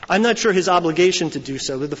purchase. I'm not sure his obligation to do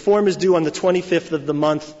so. The form is due on the 25th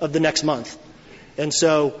of the next month.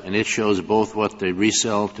 And it shows both what they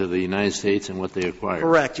resell to the United States and what they acquire.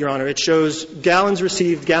 Correct, Your Honor. It shows gallons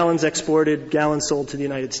received, gallons exported, gallons sold to the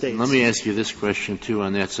United States. Let me ask you this question, too,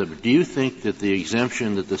 on that subject. Do you think that the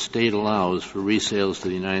exemption that the state allows for resales to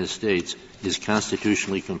the United States is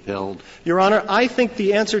constitutionally compelled? Your Honor, I think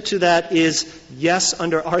the answer to that is yes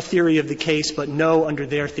under our theory of the case, but no under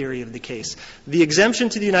their theory of the case. The exemption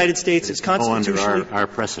to the United States is constitutionally... No under our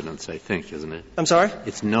precedents, I think, isn't it? I'm sorry?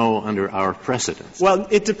 It's no under our precedents. Well,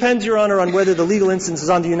 it depends, Your Honor, on whether the legal instance is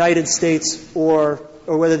on the United States or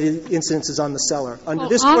whether the incidence is on the seller. Under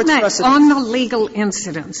this Court's precedent... On the legal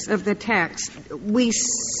incidence of the tax, we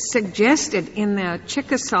suggested in the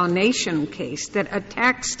Chickasaw Nation case that a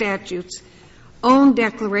tax statute's own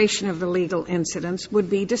declaration of the legal incidence would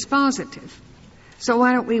be dispositive. So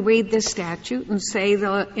why don't we read this statute and say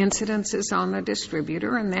the incidence is on the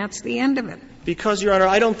distributor, and that's the end of it? Because, Your Honor,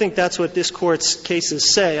 I don't think that's what this Court's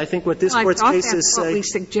cases say. I think what this Court's cases say... I thought that's what we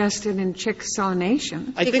suggested in Chickasaw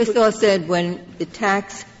Nation. Chickasaw said when the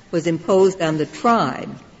tax was imposed on the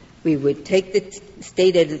tribe, we would take the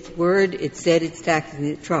state at its word. It said it's taxing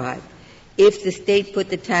the tribe. if the state put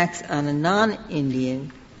the tax on a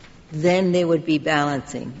non-Indian, then there would be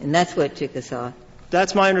balancing. And that's what Chickasaw.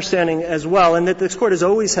 That's my understanding as well, and that this Court has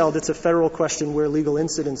always held it's a federal question where legal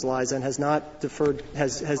incidence lies and has not deferred,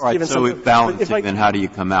 has all right, given so some... if balancing, then how do you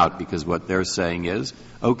come out? Because what they're saying is,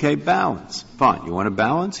 okay, balance. Fine. You want to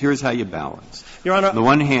balance? Here's how you balance. Your Honor, on the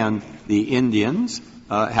one hand, the Indians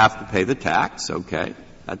have to pay the tax. Okay.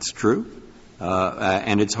 That's true.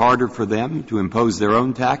 And it's harder for them to impose their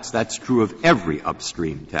own tax. That's true of every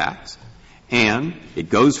upstream tax. And it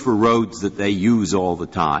goes for roads that they use all the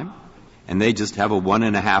time. And they just have a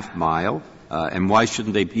 1.5 mile, and why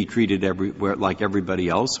shouldn't they be treated everywhere like everybody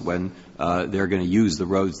else when they're going to use the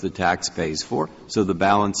roads the tax pays for? So the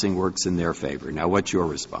balancing works in their favor. Now, what's your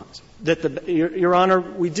response? Your Honor,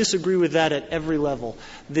 we disagree with that at every level.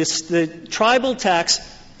 The tribal tax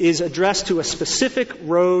is addressed to a specific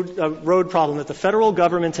road problem that the federal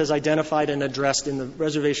government has identified and addressed in the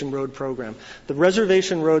reservation road program. The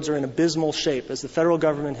reservation roads are in abysmal shape, as the federal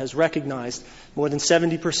government has recognized. More than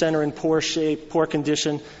 70% are in poor shape, poor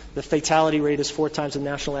condition. The fatality rate is 4 times the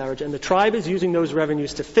national average. And the tribe is using those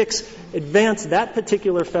revenues to advance that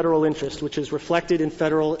particular federal interest, which is reflected in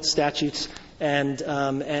federal statutes and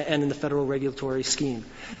in the federal regulatory scheme.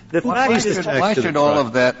 Why should all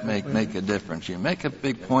of that make a difference? You make a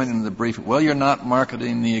big point in the brief. Well, you're not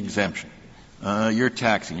marketing the exemption. You're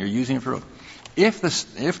taxing. You're using it for. If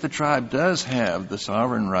the tribe does have the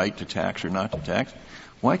sovereign right to tax or not to tax,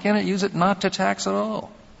 why can't it use it not to tax at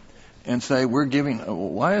all? And say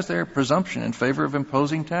why is there a presumption in favor of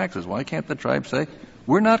imposing taxes? Why can't the tribe say,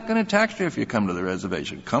 we're not going to tax you if you come to the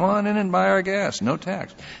reservation. Come on in and buy our gas. No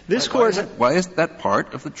tax. Why is that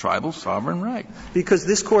part of the tribal sovereign right? Because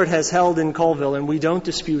this Court has held in Colville, and we don't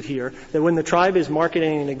dispute here, that when the tribe is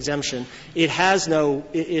marketing an exemption, there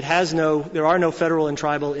are no federal and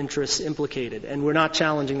tribal interests implicated, and we're not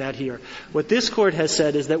challenging that here. What this Court has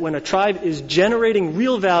said is that when a tribe is generating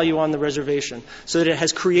real value on the reservation, so that it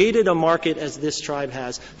has created a market, as this tribe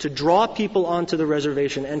has, to draw people onto the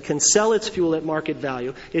reservation and can sell its fuel at market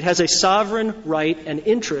value, it has a sovereign right and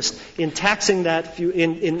interest in taxing that,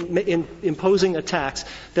 in imposing a tax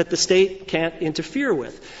that the state can't interfere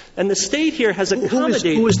with. And the state here has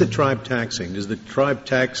accommodated. Who is the tribe taxing? Does the tribe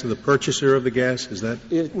tax the purchaser of the gas? Is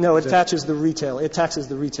that? No, it taxes the retailer. It taxes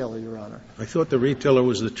the retailer, Your Honor. I thought the retailer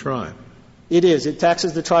was the tribe. It is. It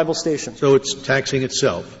taxes the tribal station. So it's taxing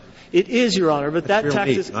itself. It is, Your Honor, but that tax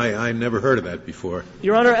is... I never heard of that before.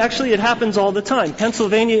 Your Honor, actually it happens all the time.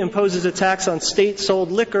 Pennsylvania imposes a tax on state-sold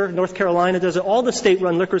liquor. North Carolina does it. All the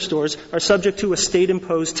state-run liquor stores are subject to a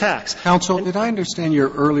state-imposed tax. Counsel, did I understand your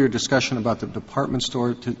earlier discussion about the department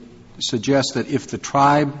store to suggest that if the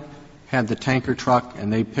tribe had the tanker truck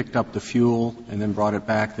and they picked up the fuel and then brought it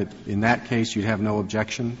back, that in that case you'd have no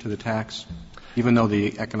objection to the tax, even though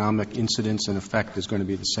the economic incidence and effect is going to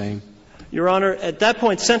be the same? Your Honor, at that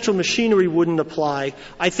point, central machinery wouldn't apply.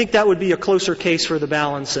 I think that would be a closer case for the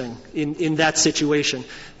balancing in that situation.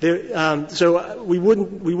 So we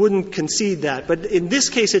wouldn't concede that. But in this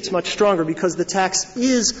case, it's much stronger because the tax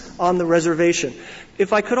is on the reservation.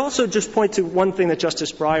 If I could also just point to one thing that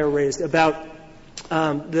Justice Breyer raised about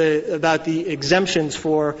the exemptions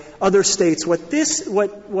for other states. What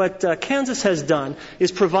Kansas has done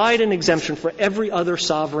is provide an exemption for every other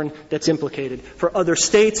sovereign that's implicated, for other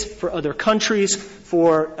states, for other countries,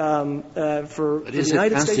 for the United States. But is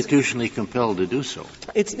it constitutionally compelled to do so?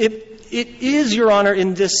 It is, Your Honor,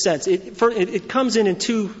 in this sense. It comes in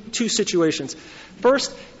two situations.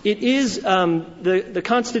 First, it is the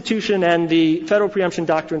Constitution and the Federal Preemption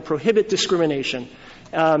Doctrine prohibit discrimination.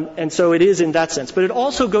 And so it is in that sense. But it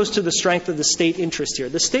also goes to the strength of the state interest here.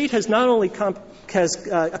 The state has not only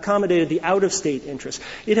accommodated the out-of-state interest,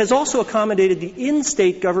 it has also accommodated the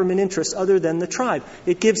in-state government interests other than the tribe.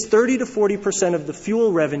 It gives 30 to 40% of the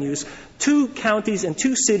fuel revenues to counties and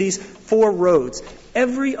to cities for roads.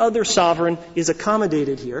 Every other sovereign is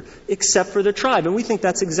accommodated here except for the tribe. And we think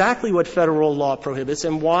that's exactly what federal law prohibits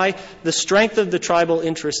and why the strength of the tribal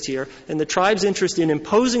interest here and the tribe's interest in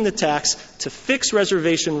imposing the tax to fix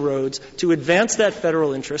reservation roads to advance that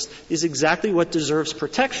federal interest is exactly what deserves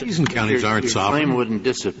protection. These counties aren't sovereign. Your claim wouldn't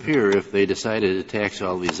disappear if they decided to tax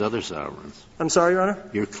all these other sovereigns. I'm sorry, Your Honor?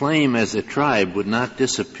 Your claim as a tribe would not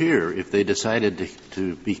disappear if they decided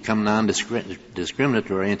to become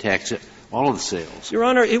non-discriminatory and tax all of the sales. Your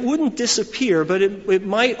Honor, it wouldn't disappear, but it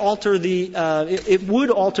might alter it would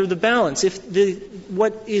alter the balance.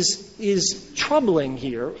 What is troubling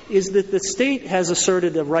here is that the state has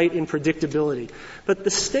asserted a right in predictability. But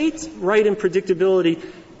the state's right in predictability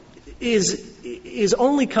is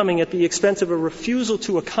only coming at the expense of a refusal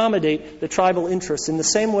to accommodate the tribal interests in the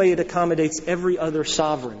same way it accommodates every other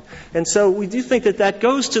sovereign. And so we do think that that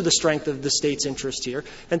goes to the strength of the state's interest here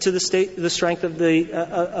and to the strength of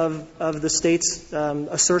the state's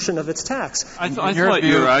assertion of its tax. I thought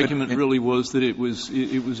your argument really was that it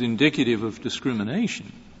was indicative of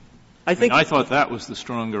discrimination. I thought that was the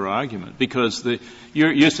stronger argument, because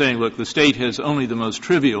you're saying, look, the state has only the most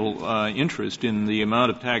trivial interest in the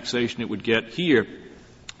amount of taxation it would get here.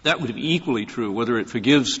 That would be equally true whether it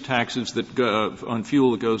forgives taxes that go on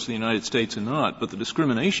fuel that goes to the United States or not. But the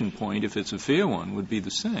discrimination point, if it's a fair one, would be the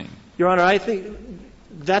same. Your Honor, I think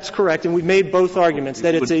that's correct, and we made both arguments,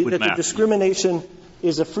 that the discrimination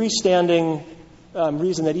is a freestanding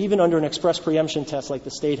reason that even under an express preemption test like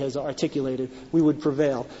the state has articulated, we would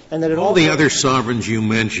prevail. And that all the other sovereigns you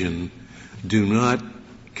mentioned do not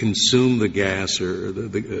consume the gas, or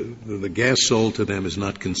the gas sold to them is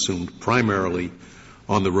not consumed primarily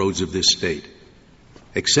on the roads of this state,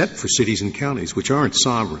 except for cities and counties, which aren't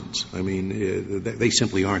sovereigns. I mean, they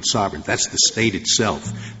simply aren't sovereign. That's the state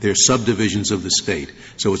itself. They're subdivisions of the state.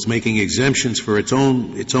 So it's making exemptions for its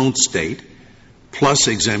own state, plus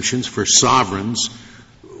exemptions for sovereigns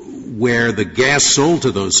where the gas sold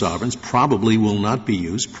to those sovereigns probably will not be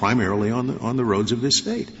used primarily on the roads of this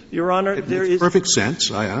state. Your Honor, there is perfect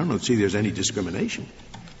sense. I don't see there's any discrimination.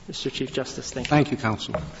 Mr. Chief Justice, thank you. Thank you,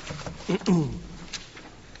 counsel.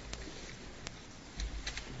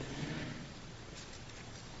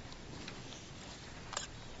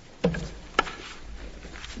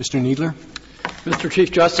 Mr. Kneedler. Mr.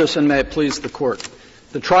 Chief Justice, and may it please the Court.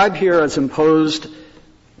 The tribe here has imposed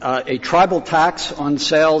a tribal tax on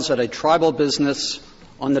sales at a tribal business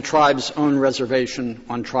on the tribe's own reservation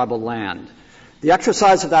on tribal land. The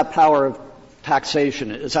exercise of that power of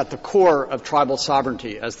taxation is at the core of tribal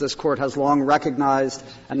sovereignty, as this Court has long recognized,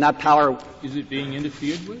 and that power — Is it being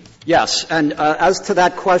interfered with? Yes. And as to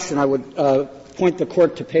that question, I would point the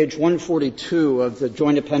Court to page 142 of the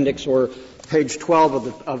Joint Appendix, or page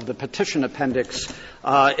 12 of the petition appendix,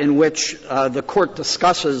 in which the Court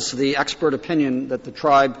discusses the expert opinion that the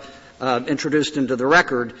tribe introduced into the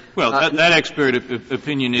record. Well, that expert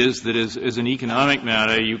opinion is that as an economic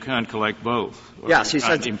matter, you can't collect both. Yes, he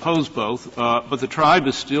said impose both, but the tribe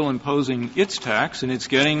is still imposing its tax, and it's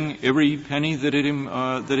getting every penny that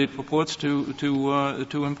it purports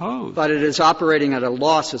to impose. But it is operating at a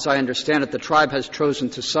loss, as I understand it. The tribe has chosen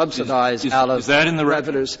to subsidize out of is that in the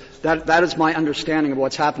revenues. That is my understanding of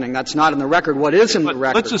what's happening. That's not in the record. What is in the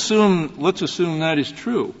record? Let's assume that is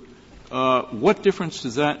true. What difference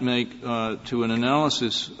does that make to an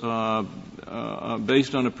analysis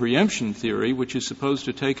based on a preemption theory, which is supposed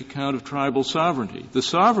to take account of tribal sovereignty? The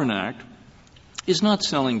Sovereign Act is not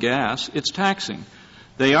selling gas; it's taxing.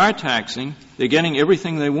 They are taxing. They're getting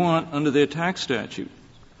everything they want under their tax statute.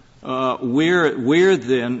 Where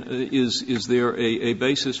then is there a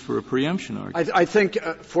basis for a preemption argument? I think,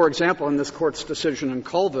 for example, in this Court's decision in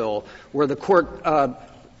Colville, where the Court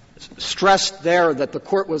stressed there that the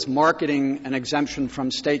Court was marketing an exemption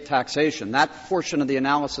from state taxation. That portion of the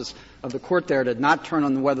analysis of the Court there did not turn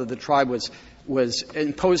on whether the tribe was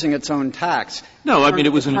imposing its own tax. No, I mean,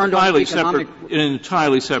 it was an entirely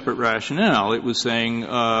separate rationale. It was saying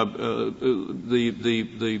the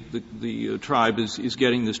tribe is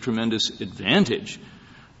getting this tremendous advantage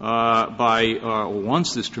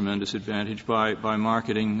wants this tremendous advantage by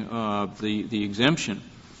marketing the exemption.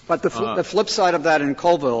 But the flip side of that in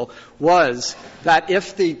Colville was that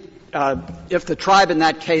if the tribe in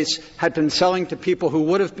that case had been selling to people who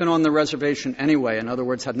would have been on the reservation anyway, in other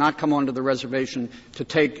words, had not come onto the reservation to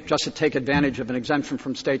take advantage of an exemption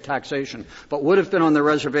from state taxation, but would have been on the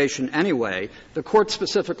reservation anyway, the Court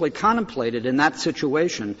specifically contemplated in that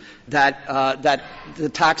situation that the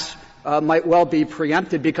tax might well be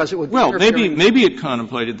preempted because it would be maybe it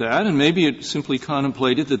contemplated that, and maybe it simply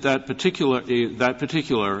contemplated that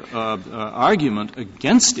particular argument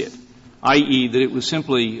against it, i.e., that it was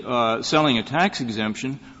simply selling a tax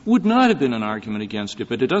exemption, would not have been an argument against it.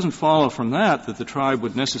 But it doesn't follow from that the tribe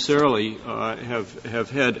would necessarily have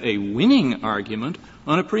had a winning argument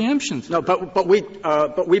on a preemption theory. No,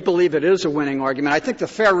 but we believe it is a winning argument. I think the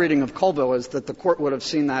fair reading of Colville is that the Court would have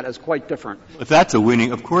seen that as quite different. If that's a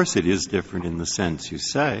winning, of course it is different in the sense you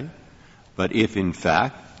say. But if, in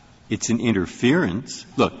fact, it's an interference,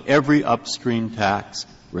 look, every upstream tax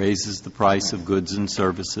raises the price of goods and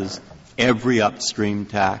services. Every upstream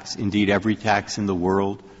tax, indeed every tax in the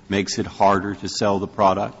world, makes it harder to sell the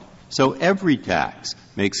product. So every tax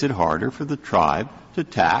makes it harder for the tribe to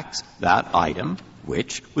tax that item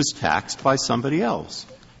which was taxed by somebody else.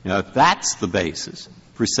 Now, if that's the basis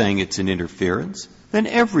for saying it's an interference, then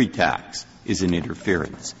every tax is an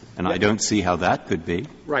interference. And I don't see how that could be.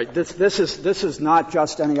 Right. This is not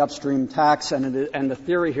just any upstream tax, and the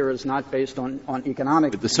theory here is not based on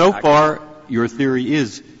economic. But so far, your theory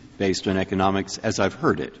is based on economics, as I've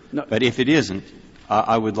heard it. No. But if it isn't,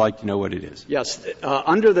 I would like to know what it is. Yes.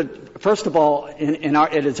 First of all,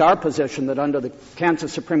 it is our position that under the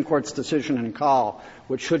Kansas Supreme Court's decision in Call,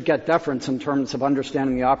 which should get deference in terms of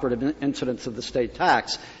understanding the operative incidence of the state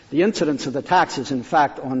tax, the incidence of the tax is in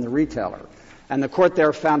fact on the retailer. And the court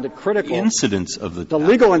there found it critical. The incidence of the tax. The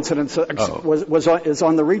legal incidence is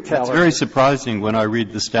on the retailer. That's very surprising. When I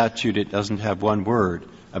read the statute, it doesn't have one word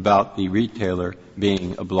about the retailer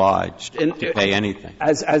being obliged to pay anything.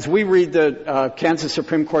 As we read the Kansas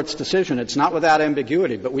Supreme Court's decision, it's not without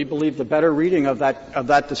ambiguity, but we believe the better reading of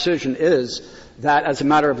that decision is that as a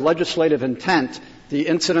matter of legislative intent, the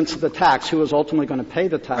incidence of the tax, who is ultimately going to pay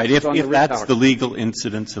the tax, right. is on the retailer. If that's the legal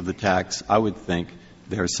incidence of the tax, I would think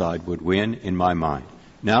their side would win in my mind.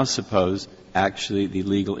 Now suppose actually the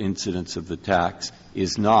legal incidence of the tax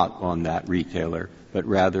is not on that retailer, but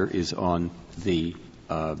rather is on the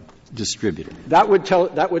distributor. That would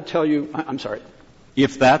tell you — I'm sorry.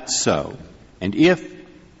 If that's so, and if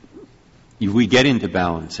we get into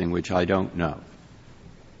balancing, which I don't know,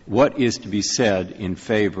 what is to be said in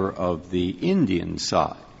favor of the Indian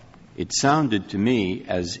side? It sounded to me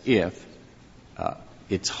as if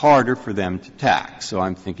it's harder for them to tax. So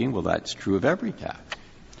I'm thinking, well, that's true of every tax.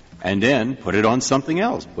 And then put it on something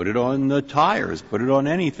else. Put it on the tires. Put it on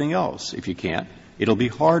anything else if you can't. It'll be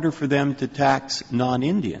harder for them to tax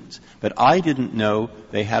non-Indians. But I didn't know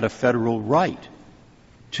they had a federal right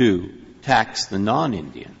to tax the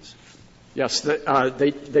non-Indians. Yes,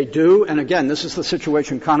 they do. And again, this is the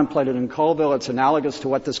situation contemplated in Colville. It's analogous to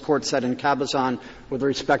what this court said in Cabazon with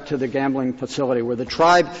respect to the gambling facility, where the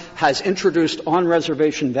tribe has introduced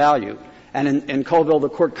on-reservation value. And in Colville, the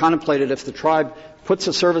court contemplated if the tribe puts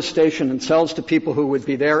a service station and sells to people who would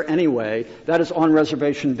be there anyway, that is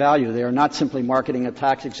on-reservation value. They are not simply marketing a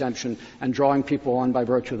tax exemption and drawing people on by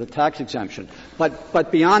virtue of the tax exemption.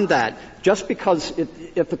 But beyond that, just because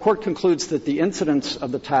if the court concludes that the incidence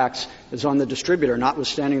of the tax is on the distributor,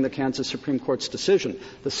 notwithstanding the Kansas Supreme Court's decision,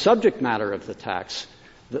 the subject matter of the tax,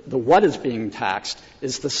 the what is being taxed,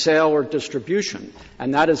 is the sale or distribution.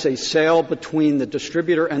 And that is a sale between the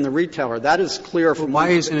distributor and the retailer. That is clear from — Why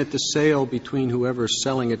isn't it the sale between whoever's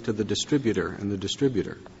selling it to the distributor and the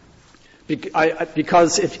distributor?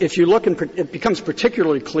 Because if you look, it becomes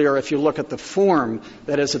particularly clear if you look at the form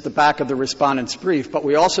that is at the back of the Respondent's brief, but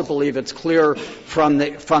we also believe it's clear from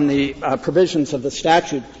the provisions of the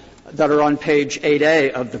statute that are on page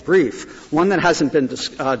 8A of the brief. One that hasn't been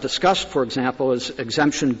discussed, for example, is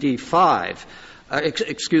Exemption D5.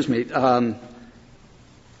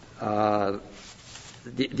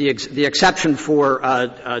 The exception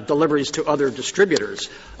for deliveries to other distributors.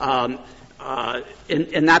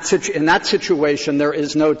 In that situation, there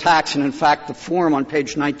is no tax, and in fact, the form on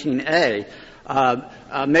page 19A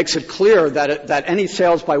makes it clear that any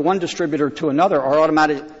sales by one distributor to another are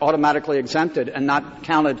automatically exempted and not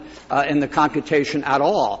counted in the computation at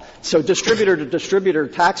all. So distributor-to-distributor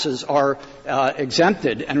taxes are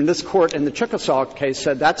exempted, and this Court in the Chickasaw case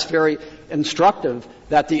said that's very instructive,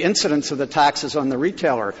 that the incidence of the tax is on the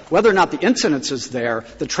retailer. Whether or not the incidence is there,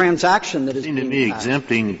 the transaction that is being taxed. To me,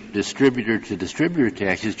 exempting distributor-to-distributor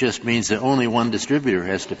taxes just means that only one distributor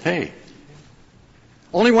has to pay.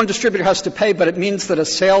 Only one distributor has to pay, but it means that a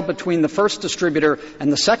sale between the first distributor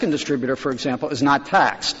and the second distributor, for example, is not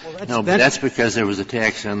taxed. But that's because there was a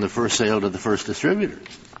tax on the first sale to the first distributor.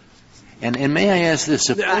 And may I ask this?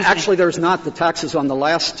 Actually, there's not. The tax is on the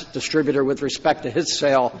last distributor with respect to his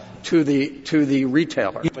sale to the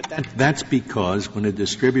retailer. Yeah, but that's because when a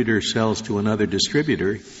distributor sells to another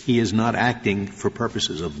distributor, he is not acting for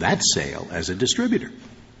purposes of that sale as a distributor.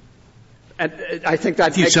 I think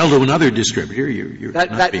that if you sell to another distributor, you're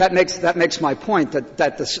that makes my point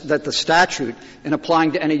that the statute, in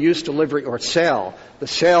applying to any use, delivery, or sale, the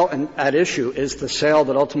sale at issue is the sale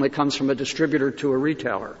that ultimately comes from a distributor to a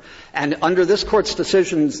retailer. And under this Court's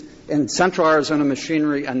decisions in Central Arizona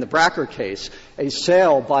Machinery and the Bracker case, a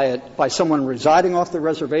sale by someone residing off the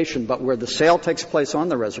reservation, but where the sale takes place on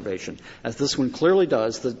the reservation, as this one clearly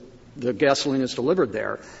does, the gasoline is delivered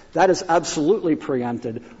there, that is absolutely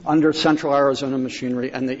preempted under Central Arizona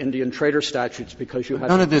Machinery and the Indian Trader statutes, because you have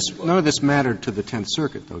none of this mattered to the Tenth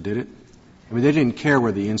Circuit, though, did it? I mean, they didn't care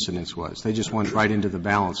where the incidence was. They just went right into the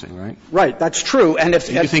balancing, right? Right. That's true. And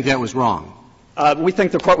if you think that was wrong? We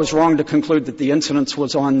think the Court was wrong to conclude that the incidence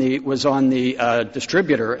was on the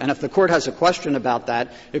distributor. And if the Court has a question about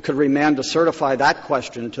that, it could remand to certify that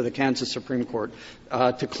question to the Kansas Supreme Court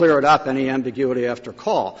to clear it up, any ambiguity after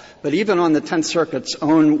call. But even on the Tenth Circuit's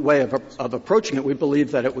own way of approaching it, we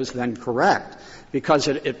believe that it was then correct, because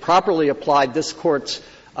it properly applied this Court's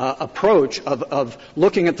approach of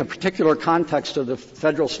looking at the particular context of the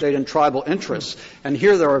federal, state, and tribal interests. And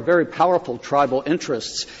here there are very powerful tribal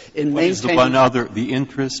interests in maintaining. What is the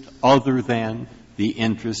interest other than the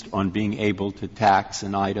interest on being able to tax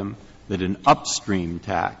an item that an upstream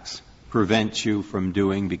tax prevents you from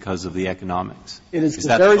doing because of the economics? It is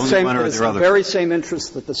the very same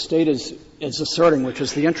interest that the state is asserting, which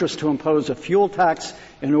is the interest to impose a fuel tax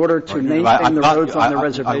in order to maintain the roads on the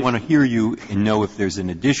reservation. I want to hear you and know if there's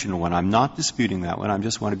an additional one. I'm not disputing that one. I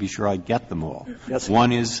just want to be sure I get them all. Yes.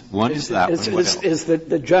 One is that one. Is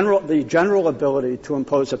the general ability to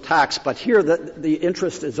impose a tax, but here the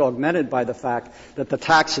interest is augmented by the fact that the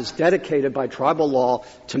tax is dedicated by tribal law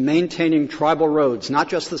to maintaining tribal roads, not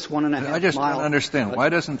just this 1.5 mile. I just don't understand. Why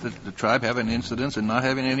doesn't the tribe have an incidence in not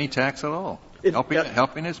having any tax at all?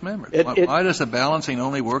 Helping its members. Why does the balancing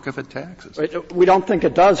only work if it taxes? We don't think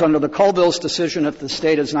it does. Under the Colville's decision, if the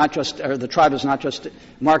state is not just, or the tribe is not just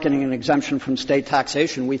marketing an exemption from state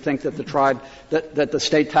taxation, we think that the tribe, that the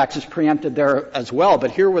state tax is preempted there as well.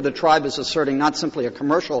 But here where the tribe is asserting not simply a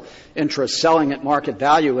commercial interest, selling at market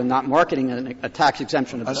value and not marketing a tax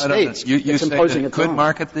exemption of the states, it's imposing its own. You could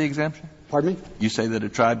market the exemption? Pardon me? You say that a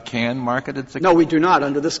tribe can market its exemption? No, we do not.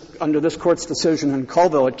 Under this Court's decision in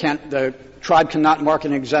Colville, the tribe cannot market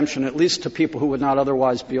an exemption, at least to people who would not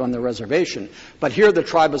otherwise be on the reservation. But here the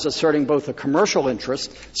tribe is asserting both a commercial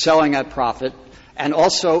interest, selling at profit, and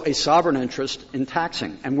also a sovereign interest in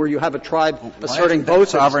taxing. And where you have a tribe asserting both.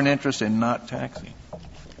 Sovereign interest in not taxing?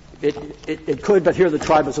 It could, but here the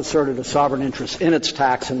tribe has asserted a sovereign interest in its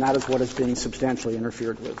tax, and that is what is being substantially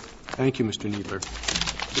interfered with. Thank you, Mr. Kneedler.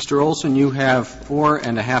 Mr. Olson, you have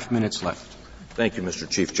 4.5 minutes left. Thank you, Mr.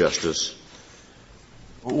 Chief Justice.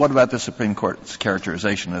 What about the Supreme Court's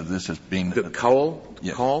characterization of this as being the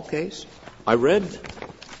Call case? I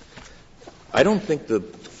don't think the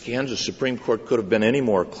Kansas Supreme Court could have been any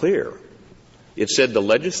more clear. It said the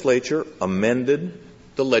legislature amended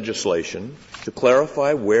the legislation to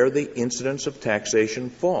clarify where the incidence of taxation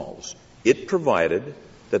falls. It provided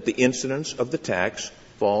that the incidence of the tax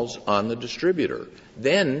falls on the distributor.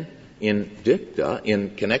 Then, in dicta,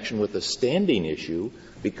 in connection with the standing issue,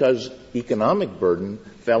 because economic burden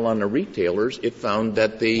fell on the retailers, it found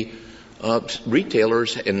that the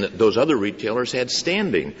retailers and those other retailers had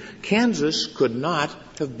standing. Kansas could not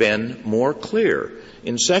have been more clear.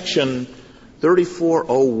 In Section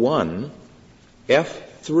 3401,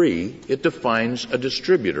 F3, it defines a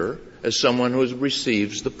distributor as someone who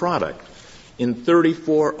receives the product. In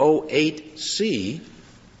 3408C,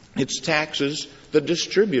 it taxes the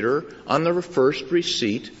distributor on the first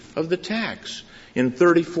receipt of the tax. In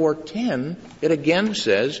 3410, it again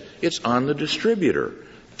says it's on the distributor.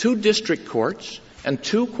 2 district courts and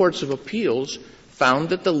 2 courts of appeals found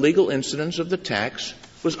that the legal incidence of the tax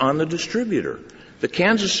was on the distributor. The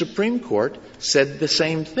Kansas Supreme Court said the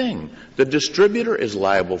same thing. The distributor is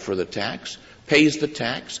liable for the tax, pays the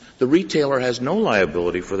tax. The retailer has no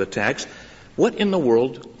liability for the tax. What in the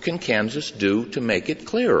world can Kansas do to make it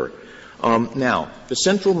clearer? Now, the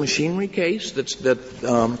Central Machinery case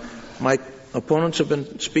that my opponents have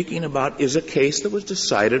been speaking about is a case that was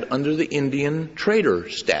decided under the Indian trader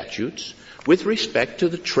statutes with respect to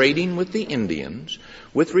the trading with the Indians.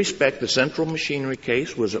 With respect, the Central Machinery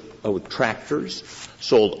case was with tractors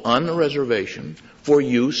sold on the reservation for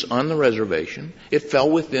use on the reservation. It fell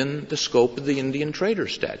within the scope of the Indian trader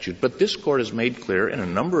statute. But this Court has made clear in a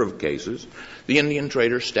number of cases the Indian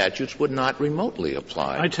trader statutes would not remotely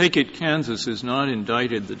apply. I take it Kansas has not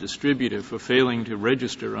indicted the distributor for failing to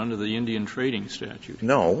register under the Indian trading statute.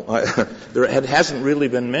 No. It hasn't really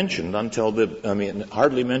been mentioned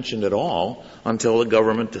hardly mentioned at all until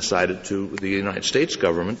the United States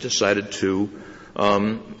government decided to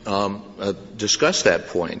discuss that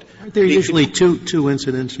point. Aren't there usually two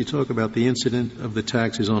incidents? You talk about the incident of the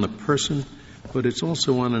tax is on a person, but it's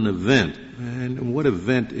also on an event. And what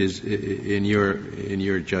event is in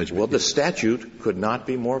your judgment? Well, the statute could not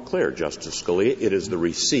be more clear, Justice Scalia. It is the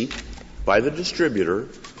receipt by the distributor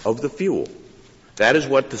of the fuel. That is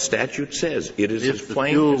what the statute says. It is as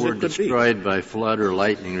plain as it could be. If the fuel were destroyed by flood or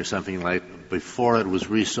lightning or something like before it was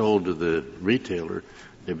resold to the retailer,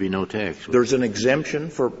 there'd be no tax. There's an exemption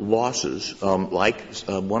for losses, like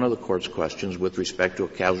one of the Court's questions with respect to a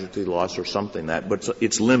casualty loss or something but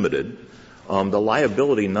it's limited. the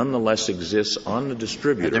liability nonetheless exists on the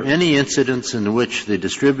distributor. Are there any incidents in which the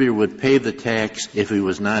distributor would pay the tax if he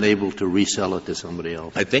was not able to resell it to somebody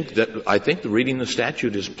else? I think the reading the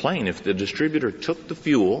statute is plain. If the distributor took the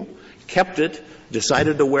fuel, kept it,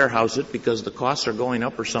 decided to warehouse it because the costs are going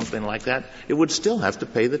up or something like that, it would still have to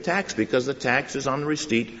pay the tax because the tax is on the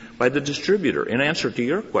receipt by the distributor. In answer to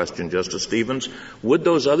your question, Justice Stevens, would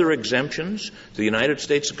those other exemptions, the United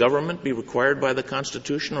States government, be required by the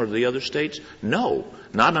Constitution or the other states? No.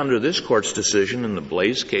 Not under this Court's decision in the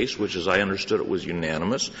Blaze case, which, as I understood it, was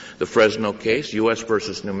unanimous. The Fresno case, U.S.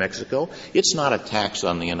 versus New Mexico, it's not a tax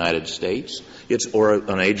on the United States. Or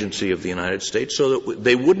an agency of the United States, so that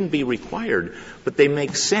they wouldn't be required. But they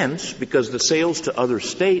make sense because the sales to other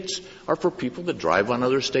states are for people that drive on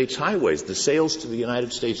other states' highways. The sales to the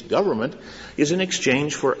United States government is in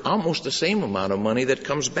exchange for almost the same amount of money that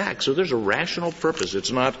comes back. So there's a rational purpose.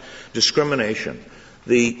 It's not discrimination.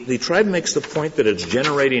 The tribe makes the point that it's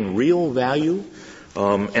generating real value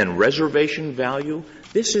and reservation value.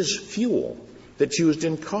 This is fuel that's used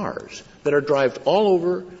in cars that are driven all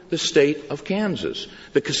over the state of Kansas.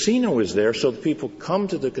 The casino is there, so people come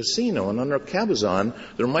to the casino, and under Cabazon,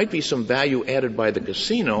 there might be some value added by the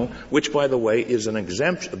casino, which, by the way, is an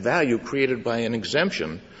exemption, value created by an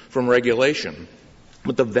exemption from regulation.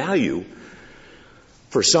 But the value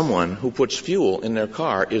for someone who puts fuel in their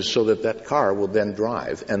car is so that that car will then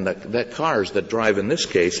drive, and that cars that drive, in this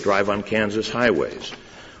case, drive on Kansas highways.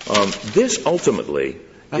 This ultimately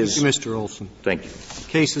Thank you, Mr. Olson. Thank you. The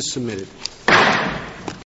case is submitted.